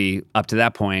really, up to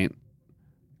that point,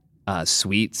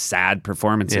 sweet, sad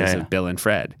performances of Bill and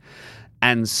Fred.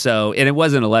 And so, and it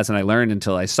wasn't a lesson I learned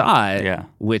until I saw it,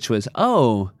 which was,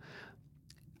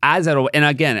 as I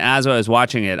was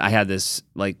watching it, I had this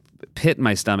pit in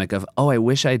my stomach of, I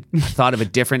wish I'd thought of a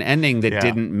different ending that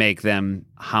didn't make them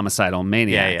homicidal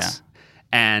maniacs. Yeah.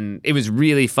 And it was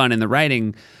really fun in the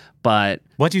writing, but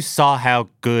once you saw how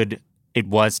good it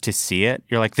was to see it,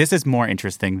 you're like, this is more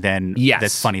interesting than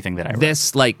this funny thing that I wrote.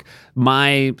 This,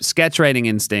 my sketch writing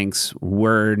instincts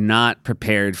were not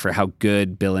prepared for how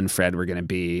good Bill and Fred were going to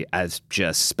be as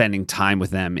just spending time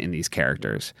with them in these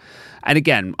characters. And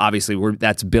again, obviously,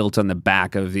 that's built on the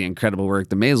back of the incredible work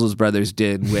the Maisels brothers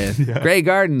did with Grey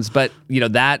Gardens. But,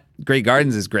 that Grey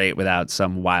Gardens is great without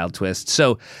some wild twist.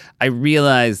 So I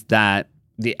realized that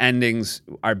the endings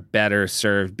are better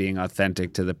served being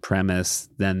authentic to the premise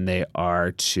than they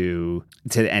are to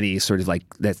any sort of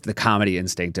that's the comedy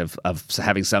instinct of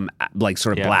having some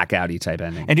sort of blackouty type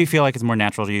ending. And do you feel like it's more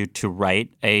natural to you to write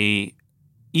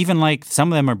even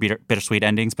some of them are bittersweet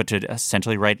endings, but to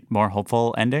essentially write more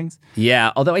hopeful endings?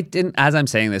 Yeah, although as I'm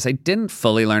saying this, I didn't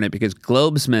fully learn it because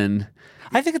Globesman,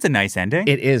 I think it's a nice ending.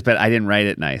 It is, but I didn't write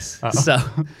it nice. Uh-oh. So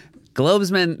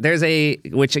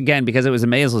Globesman, which again, because it was a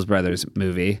Maisels brothers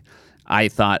movie, I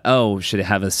thought, should it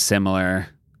have a similar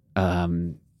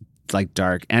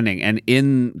dark ending? And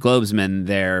in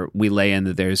Globesman, we lay in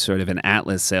that there's sort of an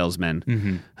Atlas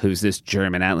salesman who's this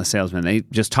German Atlas salesman. They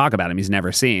just talk about him. He's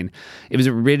never seen. It was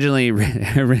originally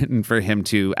written for him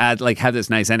to add, have this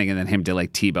nice ending and then him to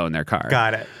T-bone their car.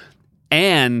 Got it.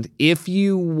 And if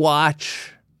you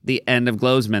watch the end of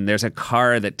Glozman, there's a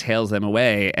car that tails them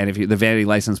away, and the vanity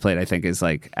license plate, I think, is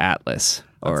like Atlas.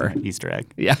 Or an Easter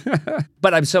egg. Yeah.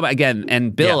 But I'm so, again,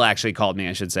 and Bill actually called me,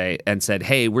 I should say, and said,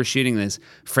 hey, we're shooting this.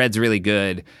 Fred's really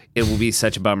good. It will be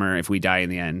such a bummer if we die in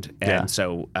the end. And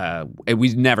so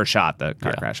we never shot the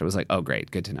car crash. I was like, oh, great.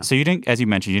 Good to know. So you didn't, as you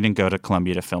mentioned, you didn't go to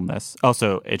Colombia to film this.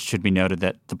 Also, it should be noted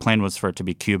that the plan was for it to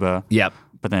be Cuba. Yep.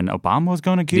 But then Obama was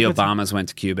going to Cuba. The Obamas went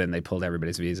to Cuba and they pulled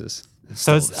everybody's visas.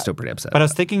 Still pretty upset. But I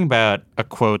was thinking about a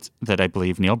quote that I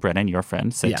believe Neil Brennan, your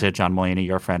friend, said to John Mulaney,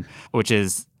 your friend, which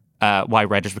is, why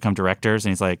writers become directors,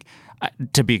 and he's like,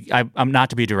 I'm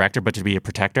not to be a director, but to be a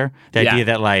protector. The idea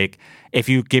that like if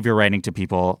you give your writing to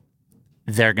people,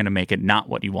 they're going to make it not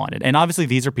what you wanted. And obviously,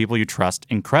 these are people you trust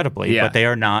incredibly, but they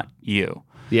are not you.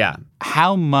 Yeah.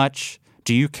 How much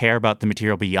do you care about the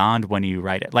material beyond when you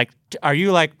write it? Like, are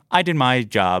you like, I did my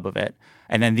job of it,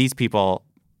 and then these people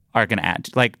are going to add?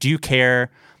 Like, do you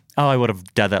care? Oh, I would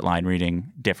have done that line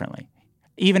reading differently,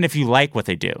 even if you like what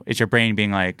they do. Is your brain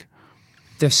being like?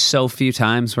 There's so few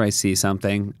times where I see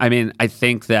something. I mean, I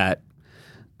think that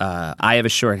I have a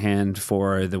shorthand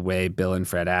for the way Bill and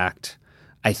Fred act.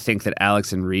 I think that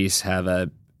Alex and Reese have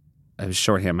a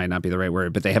shorthand might not be the right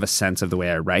word, but they have a sense of the way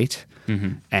I write.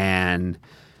 Mm-hmm. And,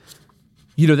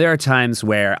 there are times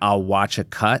where I'll watch a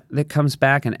cut that comes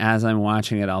back, and as I'm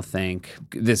watching it, I'll think,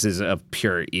 this is a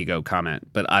pure ego comment,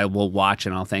 but I will watch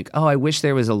and I'll think, oh, I wish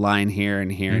there was a line here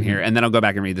and here and here. And then I'll go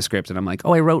back and read the script and I'm like,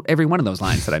 oh, I wrote every one of those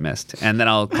lines that I missed. And then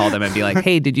I'll call them and be like,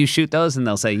 hey, did you shoot those? And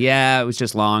they'll say, yeah, it was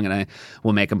just long. And I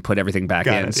will make them put everything back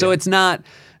in. So it's not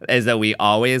as though we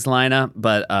always line up,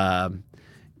 but,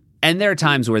 and there are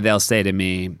times where they'll say to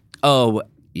me, oh,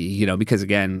 because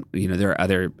again, there are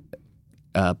other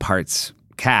parts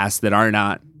cast that are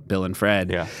not Bill and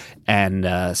Fred. Yeah.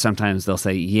 And sometimes they'll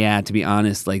say, yeah, to be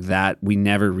honest, like that, we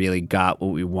never really got what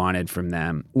we wanted from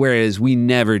them. Whereas we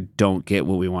never don't get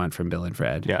what we want from Bill and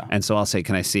Fred. Yeah. And so I'll say,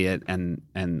 can I see it? And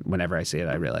whenever I see it,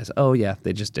 I realize, oh yeah,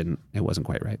 they just didn't, it wasn't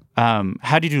quite right.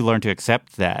 How did you learn to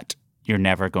accept that you're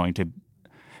never going to,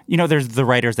 there's the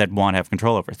writers that want to have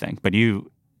control over things, but you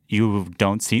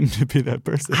don't seem to be that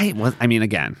person.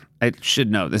 Again, I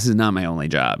should know this is not my only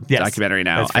job. Yes, documentary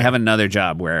now. I have another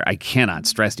job where I cannot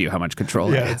stress to you how much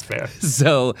control I have. It's fair.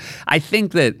 So I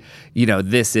think that,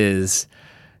 this is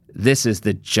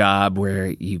the job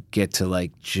where you get to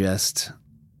like just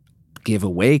give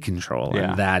away control.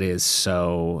 Yeah. And that is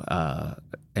so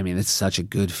it's such a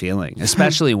good feeling,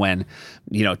 especially when,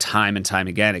 time and time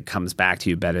again, it comes back to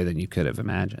you better than you could have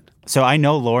imagined. So I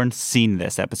know Lauren's seen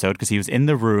this episode because he was in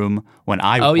the room when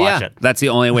I watched it. That's the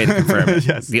only way to confirm it.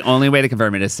 Yes. The only way to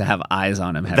confirm it is to have eyes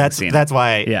on him. That's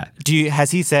why. Yeah.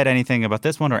 Has he said anything about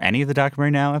this one or any of the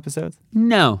Documentary Now episodes?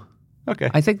 No.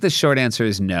 Okay. I think the short answer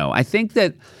is no. I think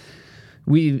that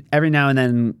we every now and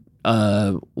then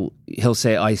he'll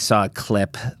say, oh, I saw a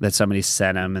clip that somebody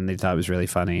sent him and they thought it was really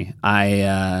funny.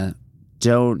 I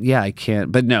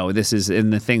can't. But no, this is in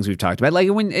the things we've talked about. Like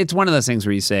when it's one of those things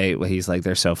where you say, well, he's like,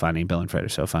 they're so funny. Bill and Fred are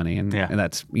so funny. And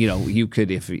that's, you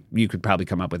could probably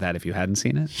come up with that if you hadn't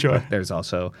seen it. Sure. But there's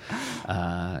also,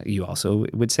 you also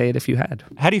would say it if you had.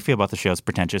 How do you feel about the show's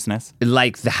pretentiousness?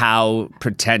 Like how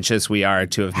pretentious we are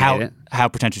to have made it? How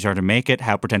pretentious you are to make it,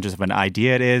 how pretentious of an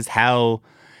idea it is, I'm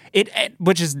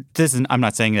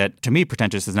not saying that to me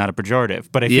pretentious is not a pejorative,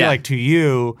 but I feel like to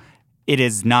you it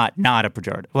is not a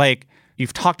pejorative. Like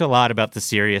you've talked a lot about the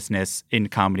seriousness in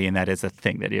comedy, and that is a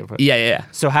thing that you. Yeah.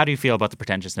 So how do you feel about the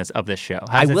pretentiousness of this show?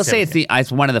 I will say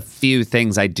it's one of the few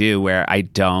things I do where I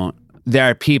don't. There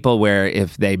are people where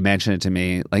if they mention it to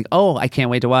me, like, oh, I can't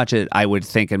wait to watch it, I would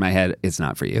think in my head, it's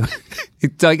not for you.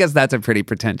 So I guess that's a pretty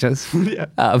pretentious point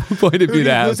of view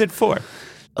to have. Who's it for?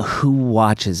 Who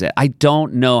watches it? I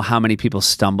don't know how many people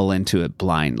stumble into it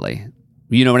blindly.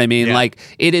 You know what I mean? Yeah. Like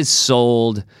it is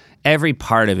sold. Every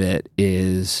part of it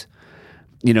is,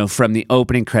 from the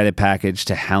opening credit package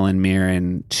to Helen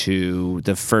Mirren to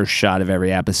the first shot of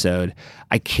every episode.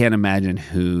 I can't imagine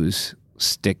who's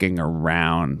sticking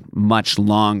around much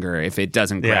longer if it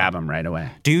doesn't grab them right away.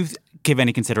 Do you give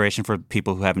any consideration for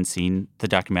people who haven't seen the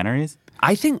documentaries?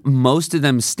 I think most of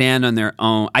them stand on their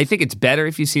own. I think it's better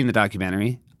if you've seen the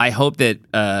documentary. I hope that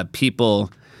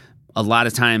a lot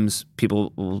of times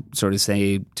people will sort of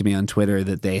say to me on Twitter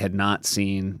that they had not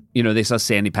seen, they saw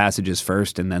Sandy Passages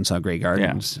first and then saw Grey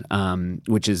Gardens,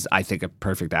 which is, I think, a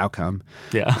perfect outcome.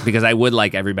 Yeah. Because I would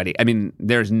like everybody. I mean,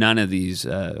 there's none of these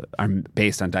are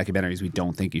based on documentaries we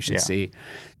don't think you should see.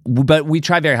 But we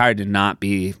try very hard to not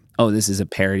be, oh, this is a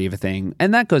parody of a thing.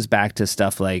 And that goes back to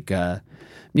stuff like, not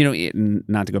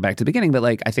to go back to the beginning, but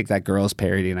like I think that Girls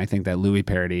parody and I think that Louis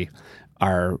parody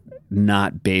are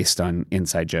not based on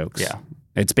inside jokes. Yeah.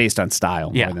 It's based on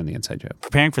style more than the inside joke.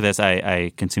 Preparing for this,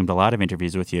 I consumed a lot of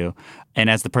interviews with you. And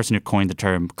as the person who coined the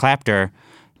term clapter,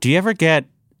 do you ever get,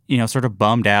 sort of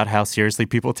bummed out how seriously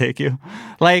people take you?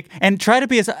 And try to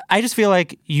be I just feel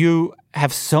like you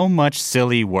have so much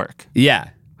silly work. Yeah.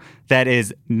 That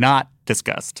is not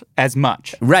discussed as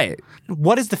much. Right.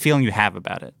 What is the feeling you have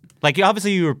about it?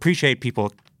 Obviously you appreciate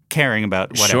people caring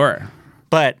about whatever. Sure.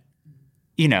 But,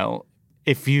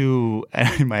 if you,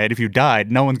 in my head, if you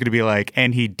died, no one's going to be like,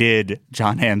 and he did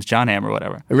John Hamm's John Hamm or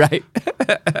whatever. Right.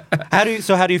 How do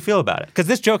you feel about it? Because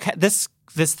this joke, this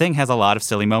thing has a lot of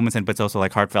silly moments, but it's also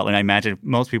heartfelt. And I imagine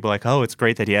most people are like, oh, it's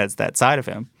great that he has that side of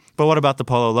him. But what about the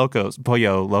Pollo Loco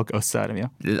side of you?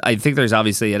 I think there's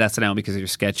obviously at SNL,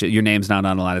 because your name's not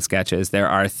on a lot of sketches, there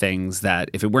are things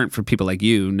that if it weren't for people like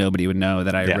you, nobody would know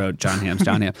that I wrote John Hamm's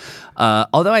John Hamm.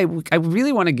 Although I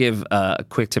really want to give a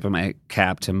quick tip of my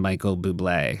cap to Michael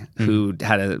Bublé, who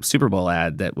had a Super Bowl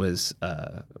ad that was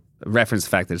referenced the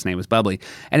fact that his name was Bubbly.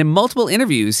 And in multiple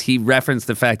interviews, he referenced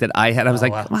the fact that I was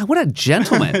like, wow, what a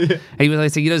gentleman. And he was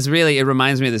like, it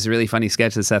reminds me of this really funny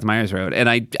sketch that Seth Meyers wrote. And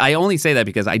I only say that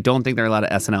because I don't think there are a lot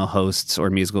of SNL hosts or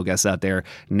musical guests out there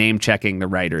name-checking the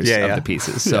writers of the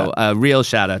pieces. So a real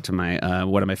shout out to my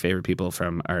one of my favorite people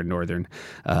from our northern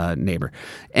neighbor.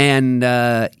 And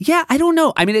I don't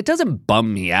know. I mean, it doesn't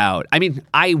bum me out. I mean,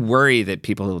 I worry that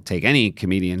people will take any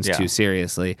comedians too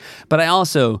seriously. But I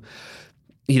also...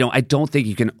 I don't think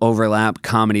you can overlap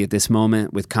comedy at this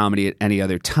moment with comedy at any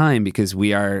other time, because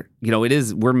we are,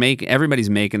 everybody's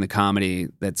making the comedy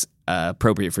that's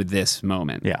appropriate for this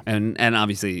moment. Yeah. And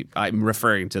obviously I'm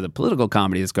referring to the political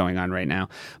comedy that's going on right now.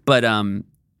 But,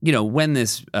 when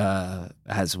this,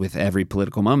 as with every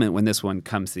political moment, when this one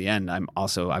comes to the end, I'm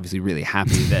also obviously really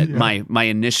happy that my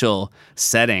initial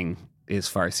setting is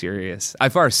far sillier,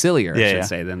 I should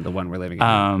say, than the one we're living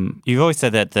in. You've always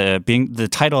said that the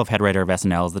title of head writer of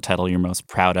SNL is the title you're most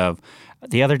proud of.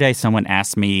 The other day, someone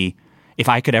asked me if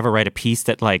I could ever write a piece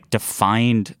that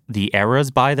defined the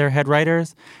eras by their head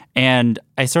writers, and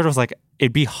I sort of was like,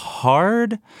 it'd be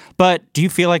hard. But do you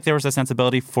feel like there was a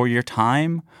sensibility for your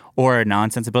time or a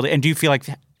non-sensibility? And do you feel like,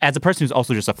 as a person who's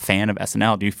also just a fan of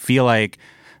SNL, do you feel like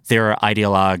there are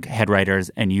ideologue head writers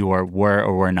and you were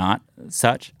or were not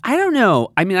such? I don't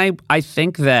know. I mean, I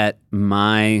think that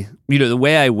the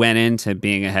way I went into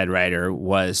being a head writer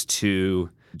was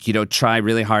to, try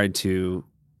really hard to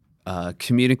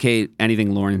communicate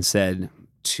anything Lauren said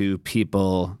to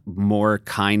people more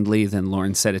kindly than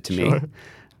Lauren said it to me.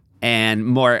 And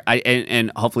more,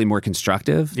 and hopefully more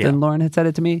constructive than Lauren had said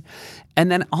it to me.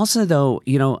 And then also, though,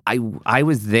 I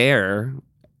was there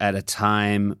at a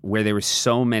time where there were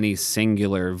so many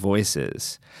singular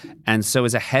voices. And so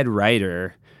as a head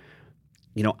writer,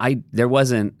 it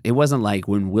wasn't like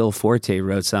when Will Forte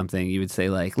wrote something, you would say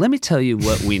let me tell you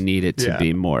what we need it to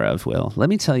be more of, Will. Let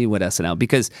me tell you what SNL,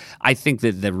 because I think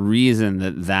that the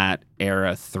reason that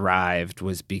era thrived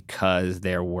was because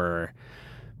there were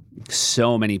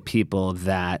so many people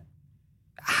that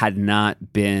had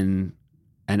not been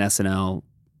an SNL.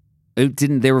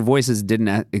 There were voices that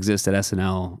didn't exist at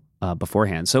SNL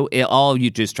beforehand. So all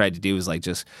you just tried to do was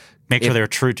just make sure they were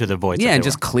true to the voice. Yeah, and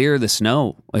just clear the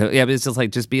snow. Yeah, but it's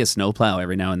just be a snowplow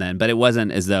every now and then. But it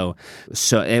wasn't as though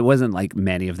it wasn't like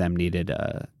many of them needed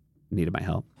my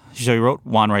help. So you wrote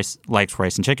Juan Likes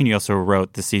Rice and Chicken. You also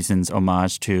wrote the season's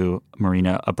homage to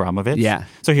Marina Abramovich. Yeah.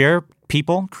 So here are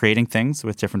people creating things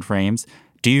with different frames.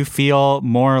 Do you feel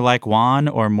more like Juan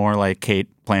or more like Cate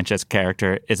Blanchett's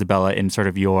character, Isabella, in sort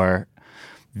of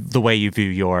the way you view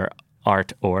your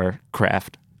art or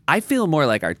craft? I feel more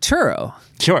like Arturo.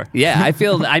 Sure. Yeah, I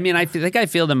feel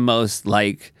the most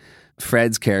like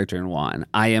Fred's character in Juan.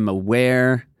 I am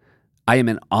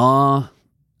in awe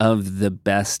of the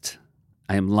best.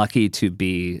 I am lucky to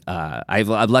be, I've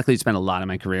luckily spent a lot of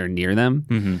my career near them.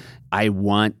 Mm-hmm. I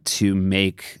want to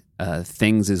make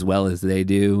things as well as they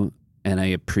do, and I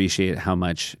appreciate how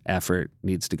much effort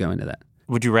needs to go into that.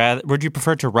 Would you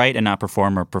prefer to write and not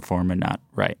perform, or perform and not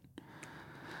write?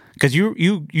 Because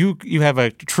you have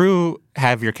a true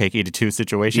have your cake, eat it too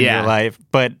situation in your life,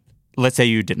 but let's say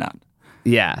you did not.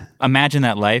 Yeah. Imagine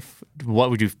that life. What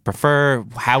would you prefer?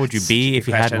 How would you be if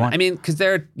you had one? I mean, because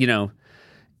they're,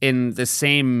 in the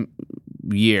same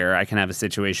year, I can have a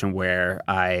situation where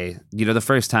the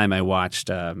first time I watched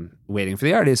Waiting for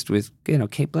the Artist with,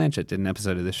 Cate Blanchett did an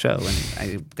episode of the show, and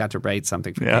I got to write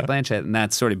something for Cate Blanchett, and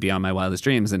that's sort of beyond my wildest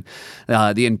dreams. And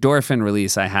the endorphin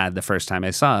release I had the first time I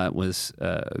saw it was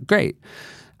great.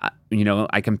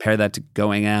 I compare that to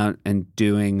going out and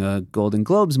doing a Golden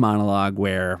Globes monologue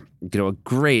where, a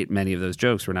great many of those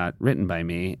jokes were not written by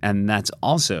me, and that's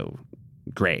also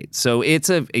great. So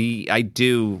I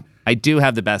do I do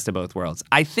have the best of both worlds.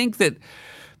 I think that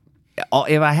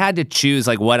if I had to choose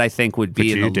like what I think would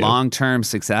be in the long-term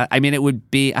success, I mean, it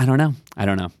would be, I don't know.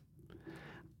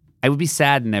 I would be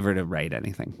sad never to write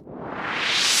anything.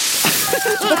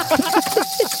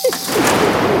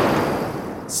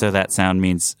 So that sound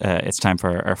means it's time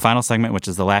for our final segment, which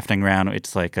is the laughing round.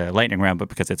 It's like a lightning round, but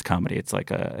because it's comedy, it's like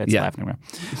a laughing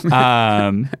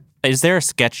round. Is there a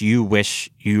sketch you wish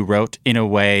you wrote in a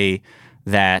way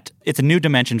that it's a new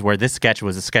dimension where this sketch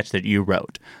was a sketch that you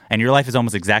wrote, and your life is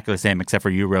almost exactly the same except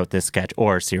for you wrote this sketch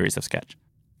or a series of sketch?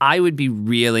 I would be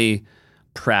really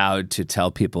proud to tell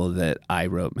people that I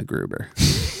wrote MacGruber,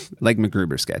 like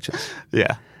MacGruber sketches.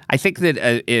 Yeah. I think that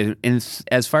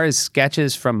as far as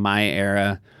sketches from my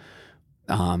era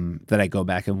that I go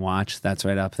back and watch, that's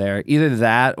right up there. Either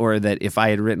that or that if I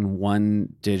had written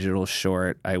one digital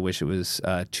short, I wish it was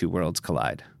Two Worlds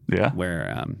Collide. Yeah.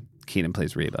 Where Keenan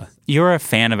plays Reba. You're a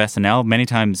fan of SNL. Many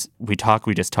times we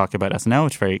just talk about SNL,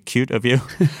 which is very cute of you.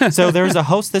 So there was a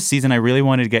host this season I really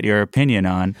wanted to get your opinion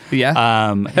on.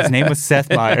 Yeah. His name was Seth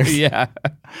Meyers. Yeah.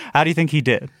 How do you think he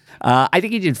did? I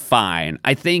think he did fine.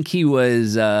 I think he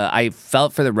was, I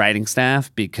felt for the writing staff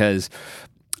because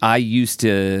I used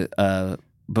to,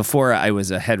 before I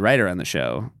was a head writer on the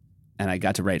show, and I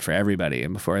got to write for everybody,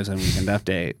 and before I was on Weekend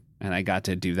Update, and I got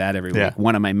to do that every week.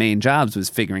 One of my main jobs was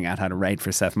figuring out how to write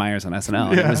for Seth Meyers on SNL.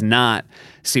 And it was not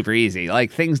super easy.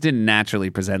 Like, things didn't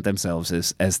naturally present themselves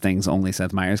as things only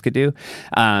Seth Meyers could do.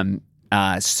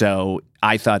 So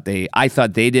I thought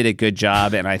they did a good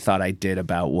job, and I thought I did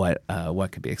about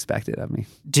what could be expected of me.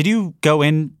 Did you go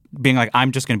in being like,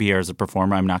 I'm just going to be here as a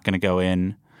performer, I'm not going to go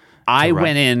in? I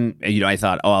went in, I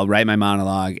thought, I'll write my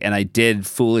monologue, and I did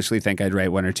foolishly think I'd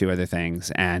write one or two other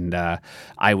things, and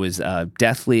I was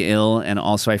deathly ill, and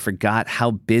also I forgot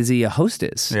how busy a host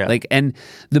is. Yeah. And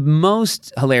the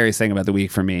most hilarious thing about the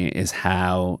week for me is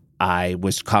how I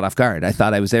was caught off guard. I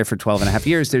thought I was there for 12 and a half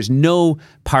years. There's no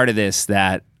part of this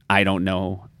that I don't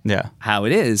know how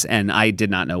it is, and I did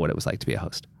not know what it was like to be a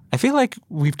host. I feel like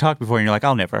we've talked before and you're like,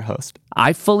 I'll never host.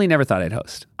 I fully never thought I'd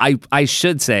host. I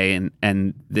should say,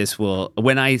 and this will,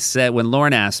 when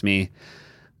Lauren asked me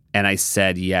and I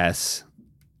said yes,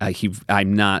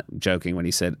 I'm not joking when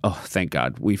he said, oh, thank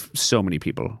God, so many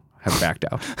people have backed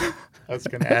out. I was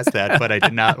going to ask that, but I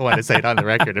did not want to say it on the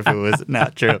record if it was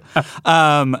not true.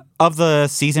 Of the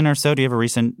season or so, do you have a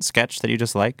recent sketch that you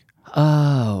just like?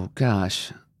 Oh,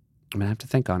 gosh. I'm going to have to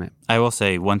think on it. I will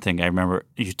say one thing I remember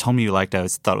you told me you liked. I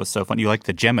thought it was so fun. You liked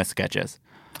the Gemma sketches.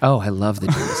 Oh, I love the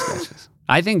Gemma sketches.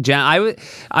 I think I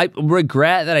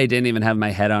regret that I didn't even have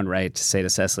my head on right to say to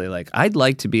Cecily, like, I'd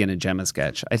like to be in a Gemma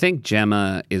sketch. I think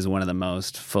Gemma is one of the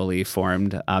most fully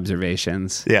formed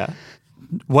observations. Yeah.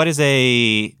 What is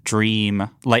a dream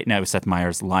Late Night with Seth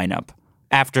Meyers lineup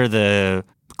after the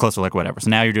Closer Look, whatever? So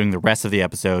now you're doing the rest of the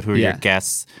episode. Who are your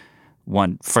guests?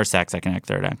 First act, second act,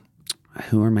 third act.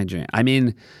 Who are my dreams? I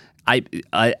mean, I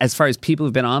as far as people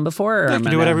who've been on before? You can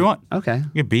do whatever you want. Okay.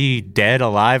 You could be dead,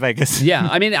 alive, I guess. Yeah.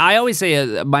 I mean, I always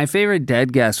say my favorite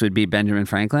dead guest would be Benjamin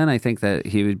Franklin. I think that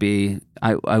he would be,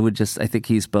 I think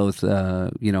he's both,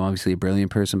 obviously a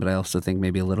brilliant person, but I also think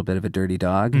maybe a little bit of a dirty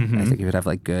dog. Mm-hmm. I think he would have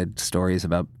like good stories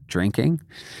about drinking.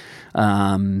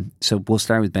 So we'll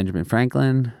start with Benjamin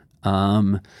Franklin.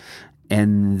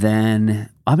 And then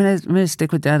I'm gonna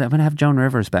stick with that. I'm gonna have Joan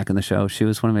Rivers back in the show. She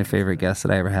was one of my favorite guests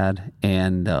that I ever had,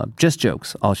 and just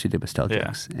jokes. All she did was tell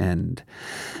jokes. And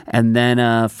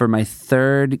then for my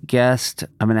third guest,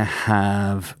 I'm gonna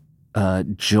have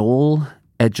Joel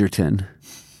Edgerton.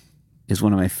 Is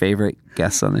one of my favorite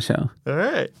guests on the show. All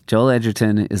right, Joel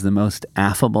Edgerton is the most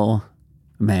affable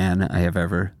man I have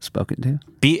ever spoken to.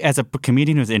 As a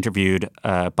comedian who's interviewed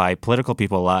by political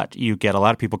people a lot, you get a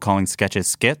lot of people calling sketches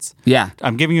skits. Yeah.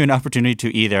 I'm giving you an opportunity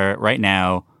to either right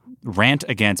now rant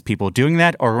against people doing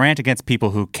that or rant against people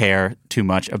who care too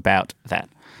much about that.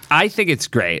 I think it's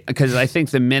great because I think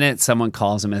the minute someone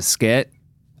calls them a skit,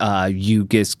 you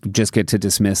just get to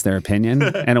dismiss their opinion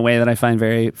in a way that I find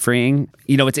very freeing.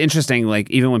 It's interesting, like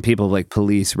even when people like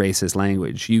police racist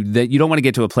language, you don't want to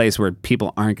get to a place where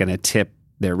people aren't going to tip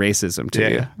their racism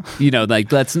to you.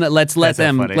 Like let's let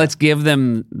them funny, let's give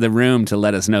them the room to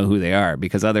let us know who they are,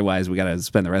 because otherwise we got to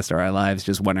spend the rest of our lives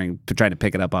just trying to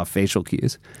pick it up off facial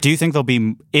cues. Do you think there'll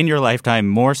be in your lifetime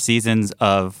more seasons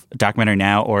of Documentary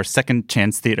Now or Second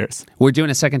Chance Theaters? We're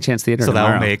doing a Second Chance Theater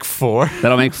tomorrow. That'll make 4.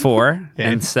 That'll make 4.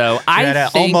 And so I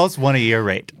think almost one a year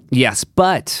rate. Yes,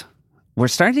 but we're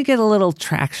starting to get a little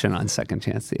traction on Second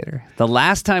Chance Theater. The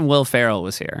last time Will Ferrell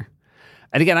was here,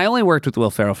 And again, I only worked with Will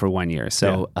Ferrell for 1 year,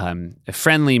 so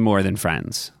friendly more than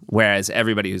friends, whereas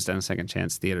everybody who's done a Second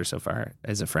Chance Theater so far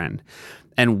is a friend.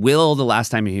 And Will, the last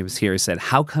time he was here, said,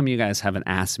 how come you guys haven't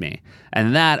asked me?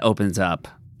 And that opens up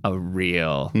a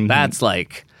real, that's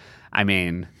like, I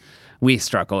mean, we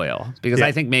struck oil because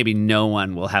I think maybe no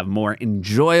one will have more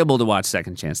enjoyable to watch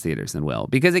Second Chance Theaters than Will.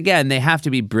 Because again, they have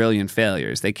to be brilliant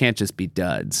failures. They can't just be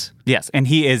duds. Yes, and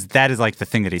that is like the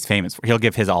thing that he's famous for. He'll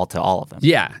give his all to all of them.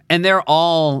 Yeah, and they're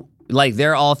all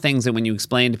things that when you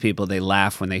explain to people, they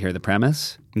laugh when they hear the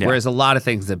premise. Yeah. Whereas a lot of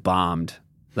things that bombed,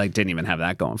 like, didn't even have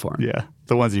that going for them. Yeah.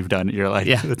 The ones you've done, you're like,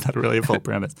 it's not really a full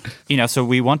premise. So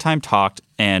we one time talked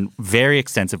and very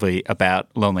extensively about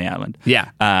Lonely Island.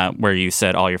 Yeah. Where you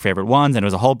said all your favorite ones, and it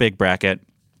was a whole big bracket.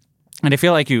 And I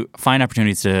feel like you find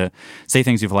opportunities to say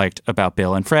things you've liked about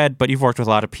Bill and Fred, but you've worked with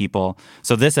a lot of people.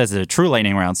 So this, as a true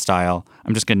lightning round style,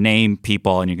 I'm just going to name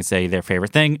people, and you can say their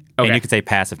favorite thing, and you can say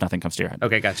pass if nothing comes to your head.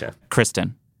 Okay, gotcha.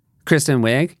 Kristen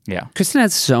Wiig? Yeah. Kristen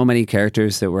had so many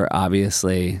characters that were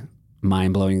obviously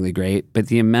mind-blowingly great, but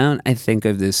the amount I think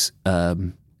of this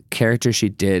character she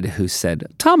did who said,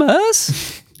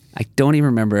 Thomas! I don't even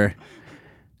remember.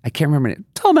 I can't remember it.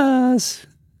 Thomas!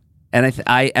 And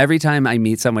I every time I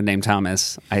meet someone named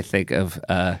Thomas, I think of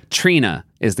Trina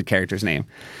is the character's name.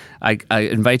 I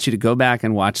invite you to go back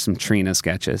and watch some Trina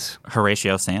sketches.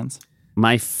 Horatio Sands?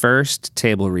 My first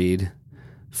table read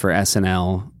for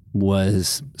SNL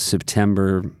was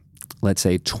September, let's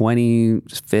say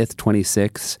 25th,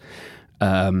 26th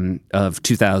of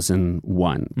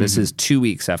 2001. This is 2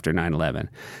 weeks after 9/11.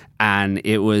 And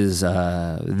it was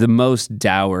the most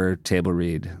dour table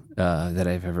read that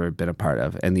I've ever been a part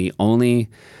of. And the only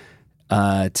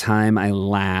time I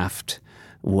laughed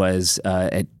was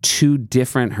at two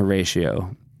different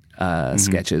Horatio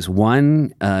sketches.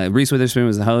 One, Reese Witherspoon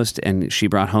was the host, and she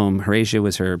brought home Horatio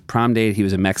was her prom date. He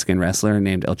was a Mexican wrestler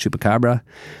named El Chupacabra.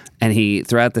 And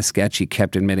throughout the sketch, he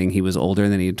kept admitting he was older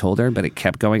than he had told her, but it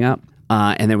kept going up.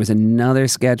 And there was another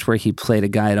sketch where he played a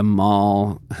guy at a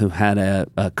mall who had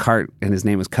a cart, and his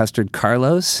name was Custard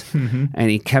Carlos.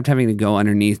 And he kept having to go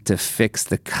underneath to fix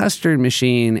the custard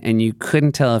machine, and you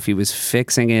couldn't tell if he was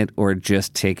fixing it or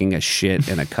just taking a shit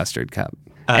in a custard cup.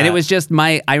 And it was just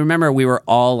I remember we were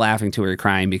all laughing till we were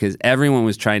crying because everyone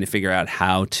was trying to figure out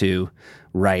how to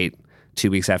write 2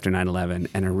 weeks after 9/11,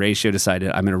 and Horatio decided,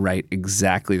 I'm going to write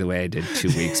exactly the way I did 2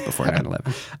 weeks before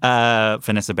 9/11.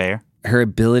 Vanessa Bayer? Her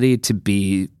ability to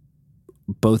be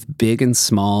both big and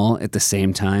small at the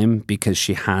same time, because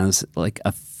she has like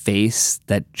a face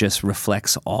that just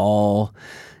reflects all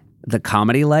the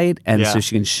comedy light, and so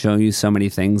she can show you so many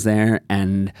things there,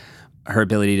 and her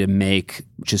ability to make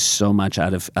just so much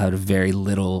out of very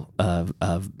little of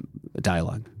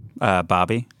dialogue.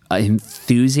 Bobby?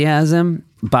 Enthusiasm.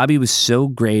 Bobby was so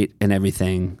great in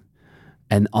everything,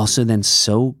 and also then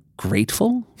so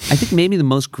grateful. I think maybe the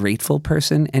most grateful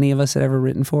person any of us had ever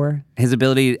written for. His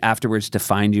ability afterwards to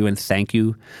find you and thank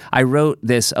you. I wrote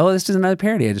this. Oh, this is another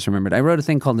parody I just remembered. I wrote a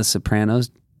thing called The Sopranos.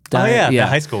 The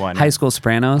high school one. High School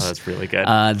Sopranos. Oh, that's really good.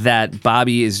 That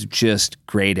Bobby is just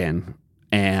great in.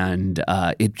 And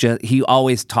he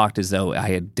always talked as though I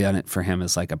had done it for him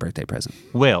as like a birthday present.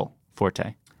 Will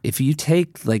Forte? If you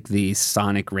take like the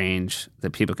sonic range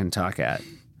that people can talk at,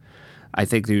 I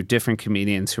think there are different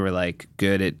comedians who are like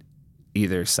good at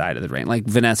either side of the range. Like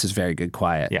Vanessa's very good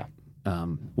quiet. Yeah.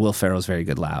 Will Ferrell's very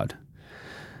good loud.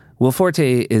 Will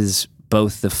Forte is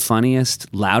both the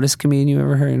funniest, loudest comedian you've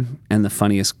ever heard and the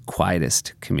funniest,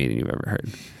 quietest comedian you've ever heard.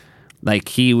 Like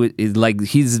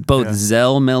he's both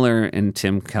Zell Miller and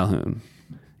Tim Calhoun.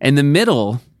 In the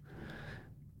middle,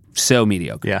 so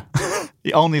mediocre. Yeah.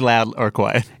 Only loud or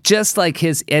quiet. Just like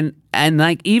his and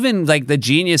like even like the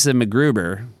genius of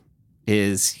MacGruber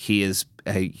is his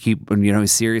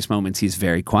serious moments he's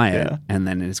very quiet, and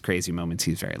then in his crazy moments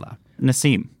he's very loud.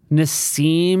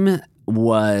 Nassim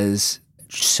was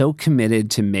so committed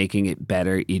to making it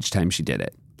better each time she did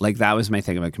it. Like that was my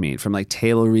thing about comedian. From like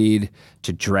table read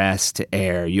to dress to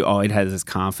air, you always had this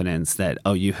confidence that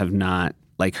you have not,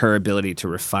 like her ability to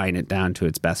refine it down to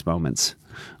its best moments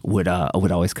would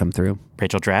always come through.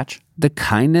 Rachel Dratch? The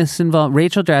kindness involved.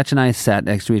 Rachel Dratch and I sat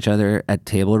next to each other at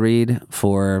table read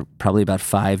for probably about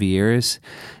 5 years,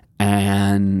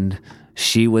 and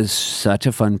she was such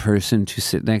a fun person to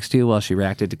sit next to while she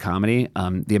reacted to comedy.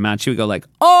 The amount she would go like,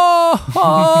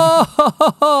 oh,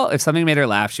 if something made her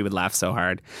laugh, she would laugh so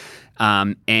hard.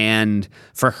 And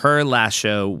for her last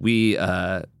show, we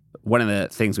one of the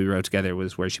things we wrote together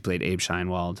was where she played Abe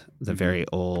Scheinwald, the very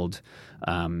old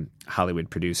Hollywood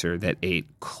producer that ate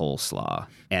coleslaw.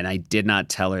 And I did not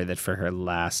tell her that for her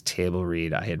last table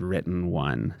read, I had written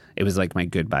one. It was like my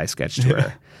goodbye sketch to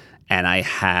her. and I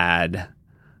had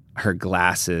her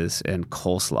glasses and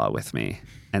coleslaw with me.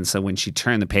 And so when she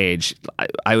turned the page,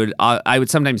 I would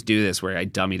sometimes do this where I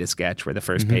dummied a sketch where the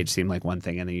first page seemed like one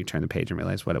thing and then you turn the page and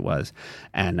realize what it was.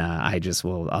 And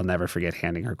I'll never forget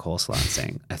handing her coleslaw and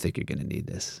saying, I think you're going to need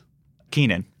this.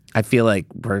 Keenan. I feel like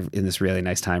we're in this really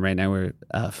nice time right now where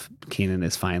Keenan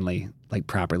is finally like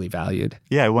properly valued.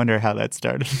 Yeah, I wonder how that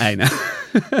started. I know.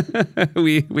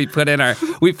 we put in our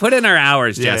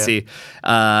hours, Jesse.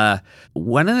 Yeah.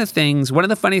 One of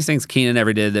the funniest things Keenan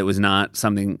ever did that was not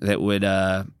something that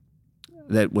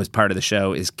was part of the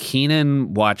show is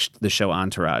Keenan watched the show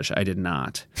Entourage. I did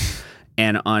not.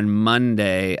 And on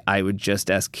Monday, I would just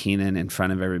ask Keenan in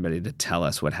front of everybody to tell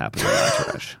us what happened in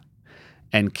Entourage.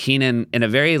 And Keenan, in a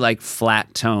very like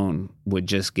flat tone, would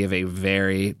just give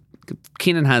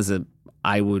Keenan has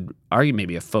I would argue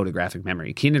maybe a photographic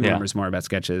memory. Keenan remembers more about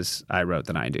sketches I wrote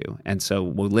than I do. And so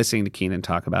listening to Keenan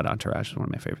talk about Entourage is one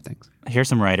of my favorite things. Here's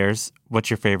some writers.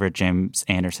 What's your favorite James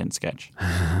Anderson sketch?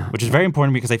 Which is very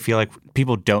important because I feel like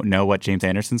people don't know what James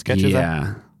Anderson sketches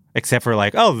are. Except for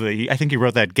like, I think he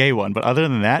wrote that gay one. But other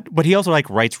than that, but he also like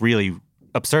writes really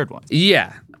absurd ones.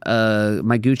 Yeah.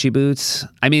 My Gucci boots.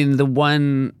 I mean, the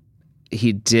one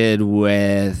he did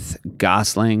with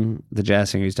Gosling, the jazz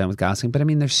singer he's done with Gosling. But I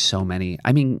mean, there's so many.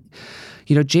 I mean,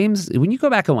 James, when you go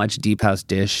back and watch Deep House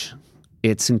Dish,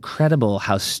 it's incredible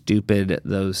how stupid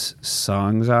those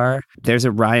songs are. There's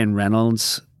a Ryan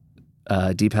Reynolds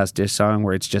Deep House Dish song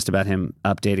where it's just about him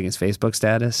updating his Facebook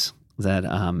status that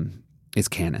is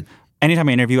canon. Anytime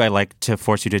I interview, I like to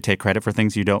force you to take credit for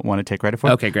things you don't want to take credit for.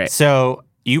 Okay, great. So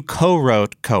you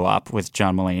co-wrote Co-op with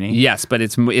John Mulaney. Yes, but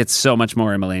it's so much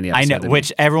more in Mulaney. I know,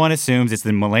 which everyone assumes it's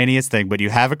the Mulaney's thing, but you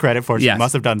have a credit for it. Yes. You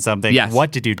must have done something. Yes.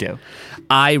 What did you do?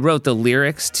 I wrote the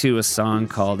lyrics to a song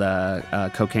called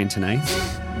Cocaine Tonight.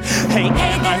 Hey,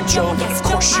 I'm Joe, but of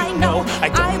course you know I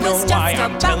don't know why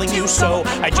I'm telling you so.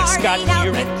 I just got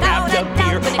here and grabbed a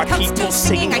beer. Are people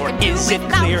singing or is it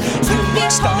clear? You look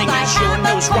stunning and your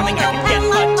nose running. I can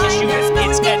get a tissue if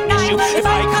it's an issue. If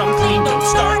I come clean, don't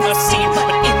start a scene.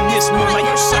 But in this moonlight,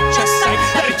 you're such a sight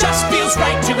that it just feels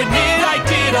right to admit I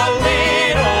did a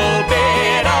little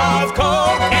bit of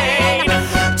cocaine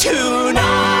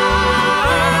tonight.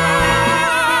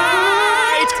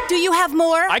 Do you have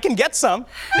more? I can get some.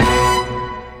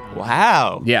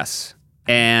 Wow. Yes.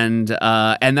 And then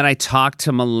I talked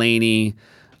to Mulaney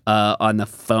on the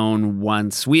phone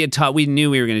once. We knew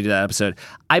we were going to do that episode.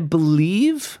 I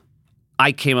believe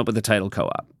I came up with the title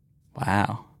Co-op.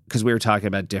 Wow. Because we were talking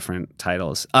about different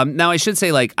titles. Now I should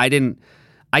say, like, I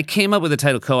came up with the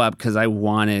title Co-op because I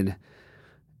wanted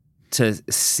to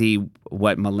see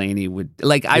what Mulaney would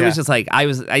like. I was just like, I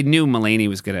knew Mulaney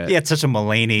was gonna. Yeah, it's such a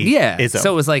Mulaney. Yeah.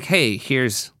 So it was like, hey,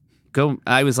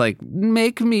 I was like,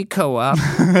 make me Co-op.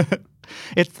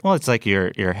 It's like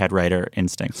your head writer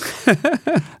instincts.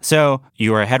 So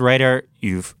you are a head writer.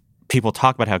 People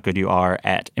talk about how good you are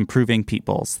at improving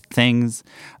people's things.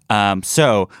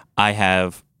 So I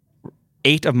have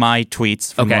 8 of my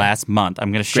tweets from last month.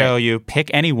 I'm going to show you.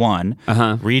 Pick any one,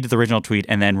 read the original tweet,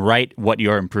 and then write what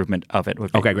your improvement of it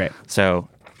would be. Okay, great. So,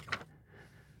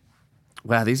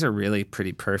 wow, these are really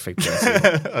pretty perfect,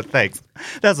 Jesse. Oh, thanks.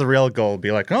 That's the real goal.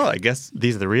 Be like, I guess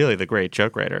these are really the great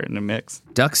joke writer in the mix.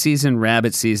 Duck season,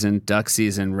 rabbit season, duck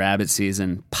season, rabbit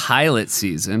season, pilot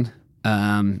season.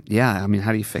 I mean,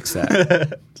 how do you fix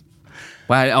that?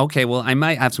 Well, okay, well, I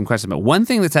might have some questions about one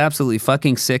thing that's absolutely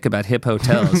fucking sick about hip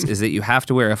hotels is that you have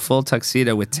to wear a full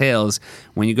tuxedo with tails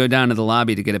when you go down to the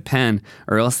lobby to get a pen,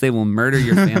 or else they will murder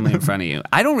your family in front of you.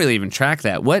 I don't really even track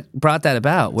that. What brought that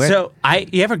about?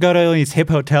 You ever go to these hip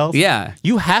hotels? Yeah.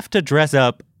 You have to dress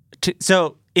up.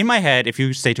 So in my head, if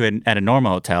you stay at a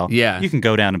normal hotel, you can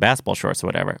go down in basketball shorts or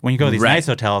whatever. When you go to these nice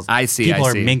hotels, people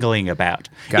are mingling about.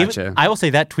 Gotcha. I will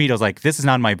say that tweet, I was like, this is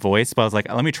not my voice, but I was like,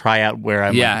 let me try out where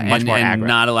I'm much more aggro.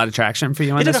 Not a lot of traction for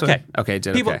you on this okay. one? Okay, it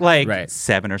did people, okay.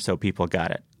 7 or so people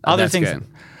got it. Other things, good.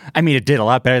 I mean, it did a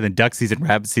lot better than duck season,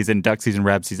 rabbit season, duck season,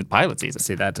 rabbit season, pilot season.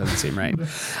 See, that doesn't seem right.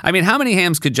 I mean, how many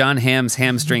hams could John Ham's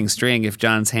hamstring string if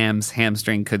John's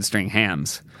hamstring could string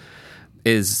hams?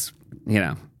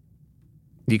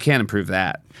 You can't improve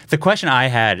that. The question I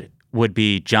had would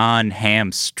be John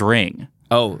Hamstring.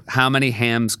 Oh, how many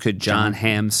hams could John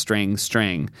Hamstring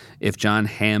string if John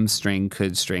Hamstring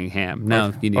could string ham?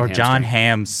 No, you need or hamstring. John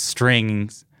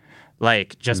Hamstrings,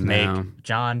 make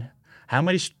John. How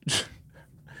many?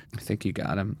 I think you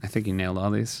got him. I think you nailed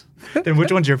all these. Then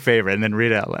which one's your favorite? And then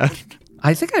read it out loud.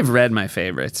 I think I've read my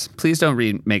favorites. Please don't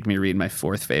make me read my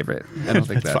 4th favorite. I don't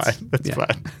think that's fine. That's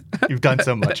fine. You've done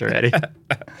so much already.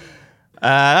 All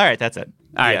right, that's it.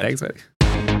 All right, thanks, buddy.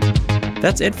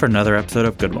 That's it for another episode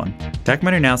of Good One.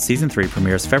 Documentary Now Season 3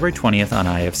 premieres February 20th on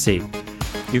IFC.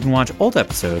 You can watch old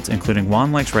episodes, including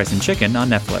Juan Likes Rice and Chicken, on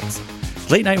Netflix.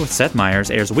 Late Night with Seth Meyers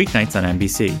airs weeknights on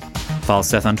NBC. Follow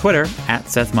Seth on Twitter,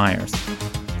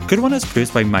 @SethMeyers. Good One is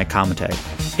produced by Mike Comite.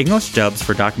 English dubs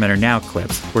for Documentary Now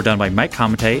clips were done by Mike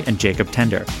Comite and Jacob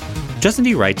Tender. Justin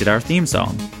D. Wright did our theme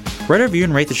song. Write a review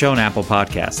and rate the show on Apple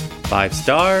Podcasts. 5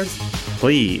 stars,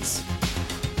 please.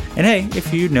 And hey,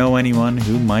 if you know anyone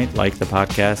who might like the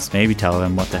podcast, maybe tell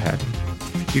them what the heck.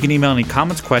 You can email any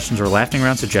comments, questions, or laughing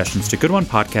around suggestions to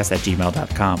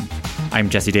goodonepodcast@gmail.com. I'm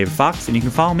Jesse David Fox, and you can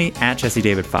follow me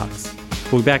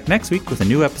 @JesseDavidFox. We'll be back next week with a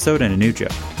new episode and a new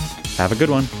joke. Have a good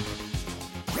one.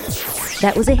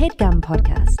 That was a HeadGum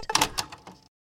podcast.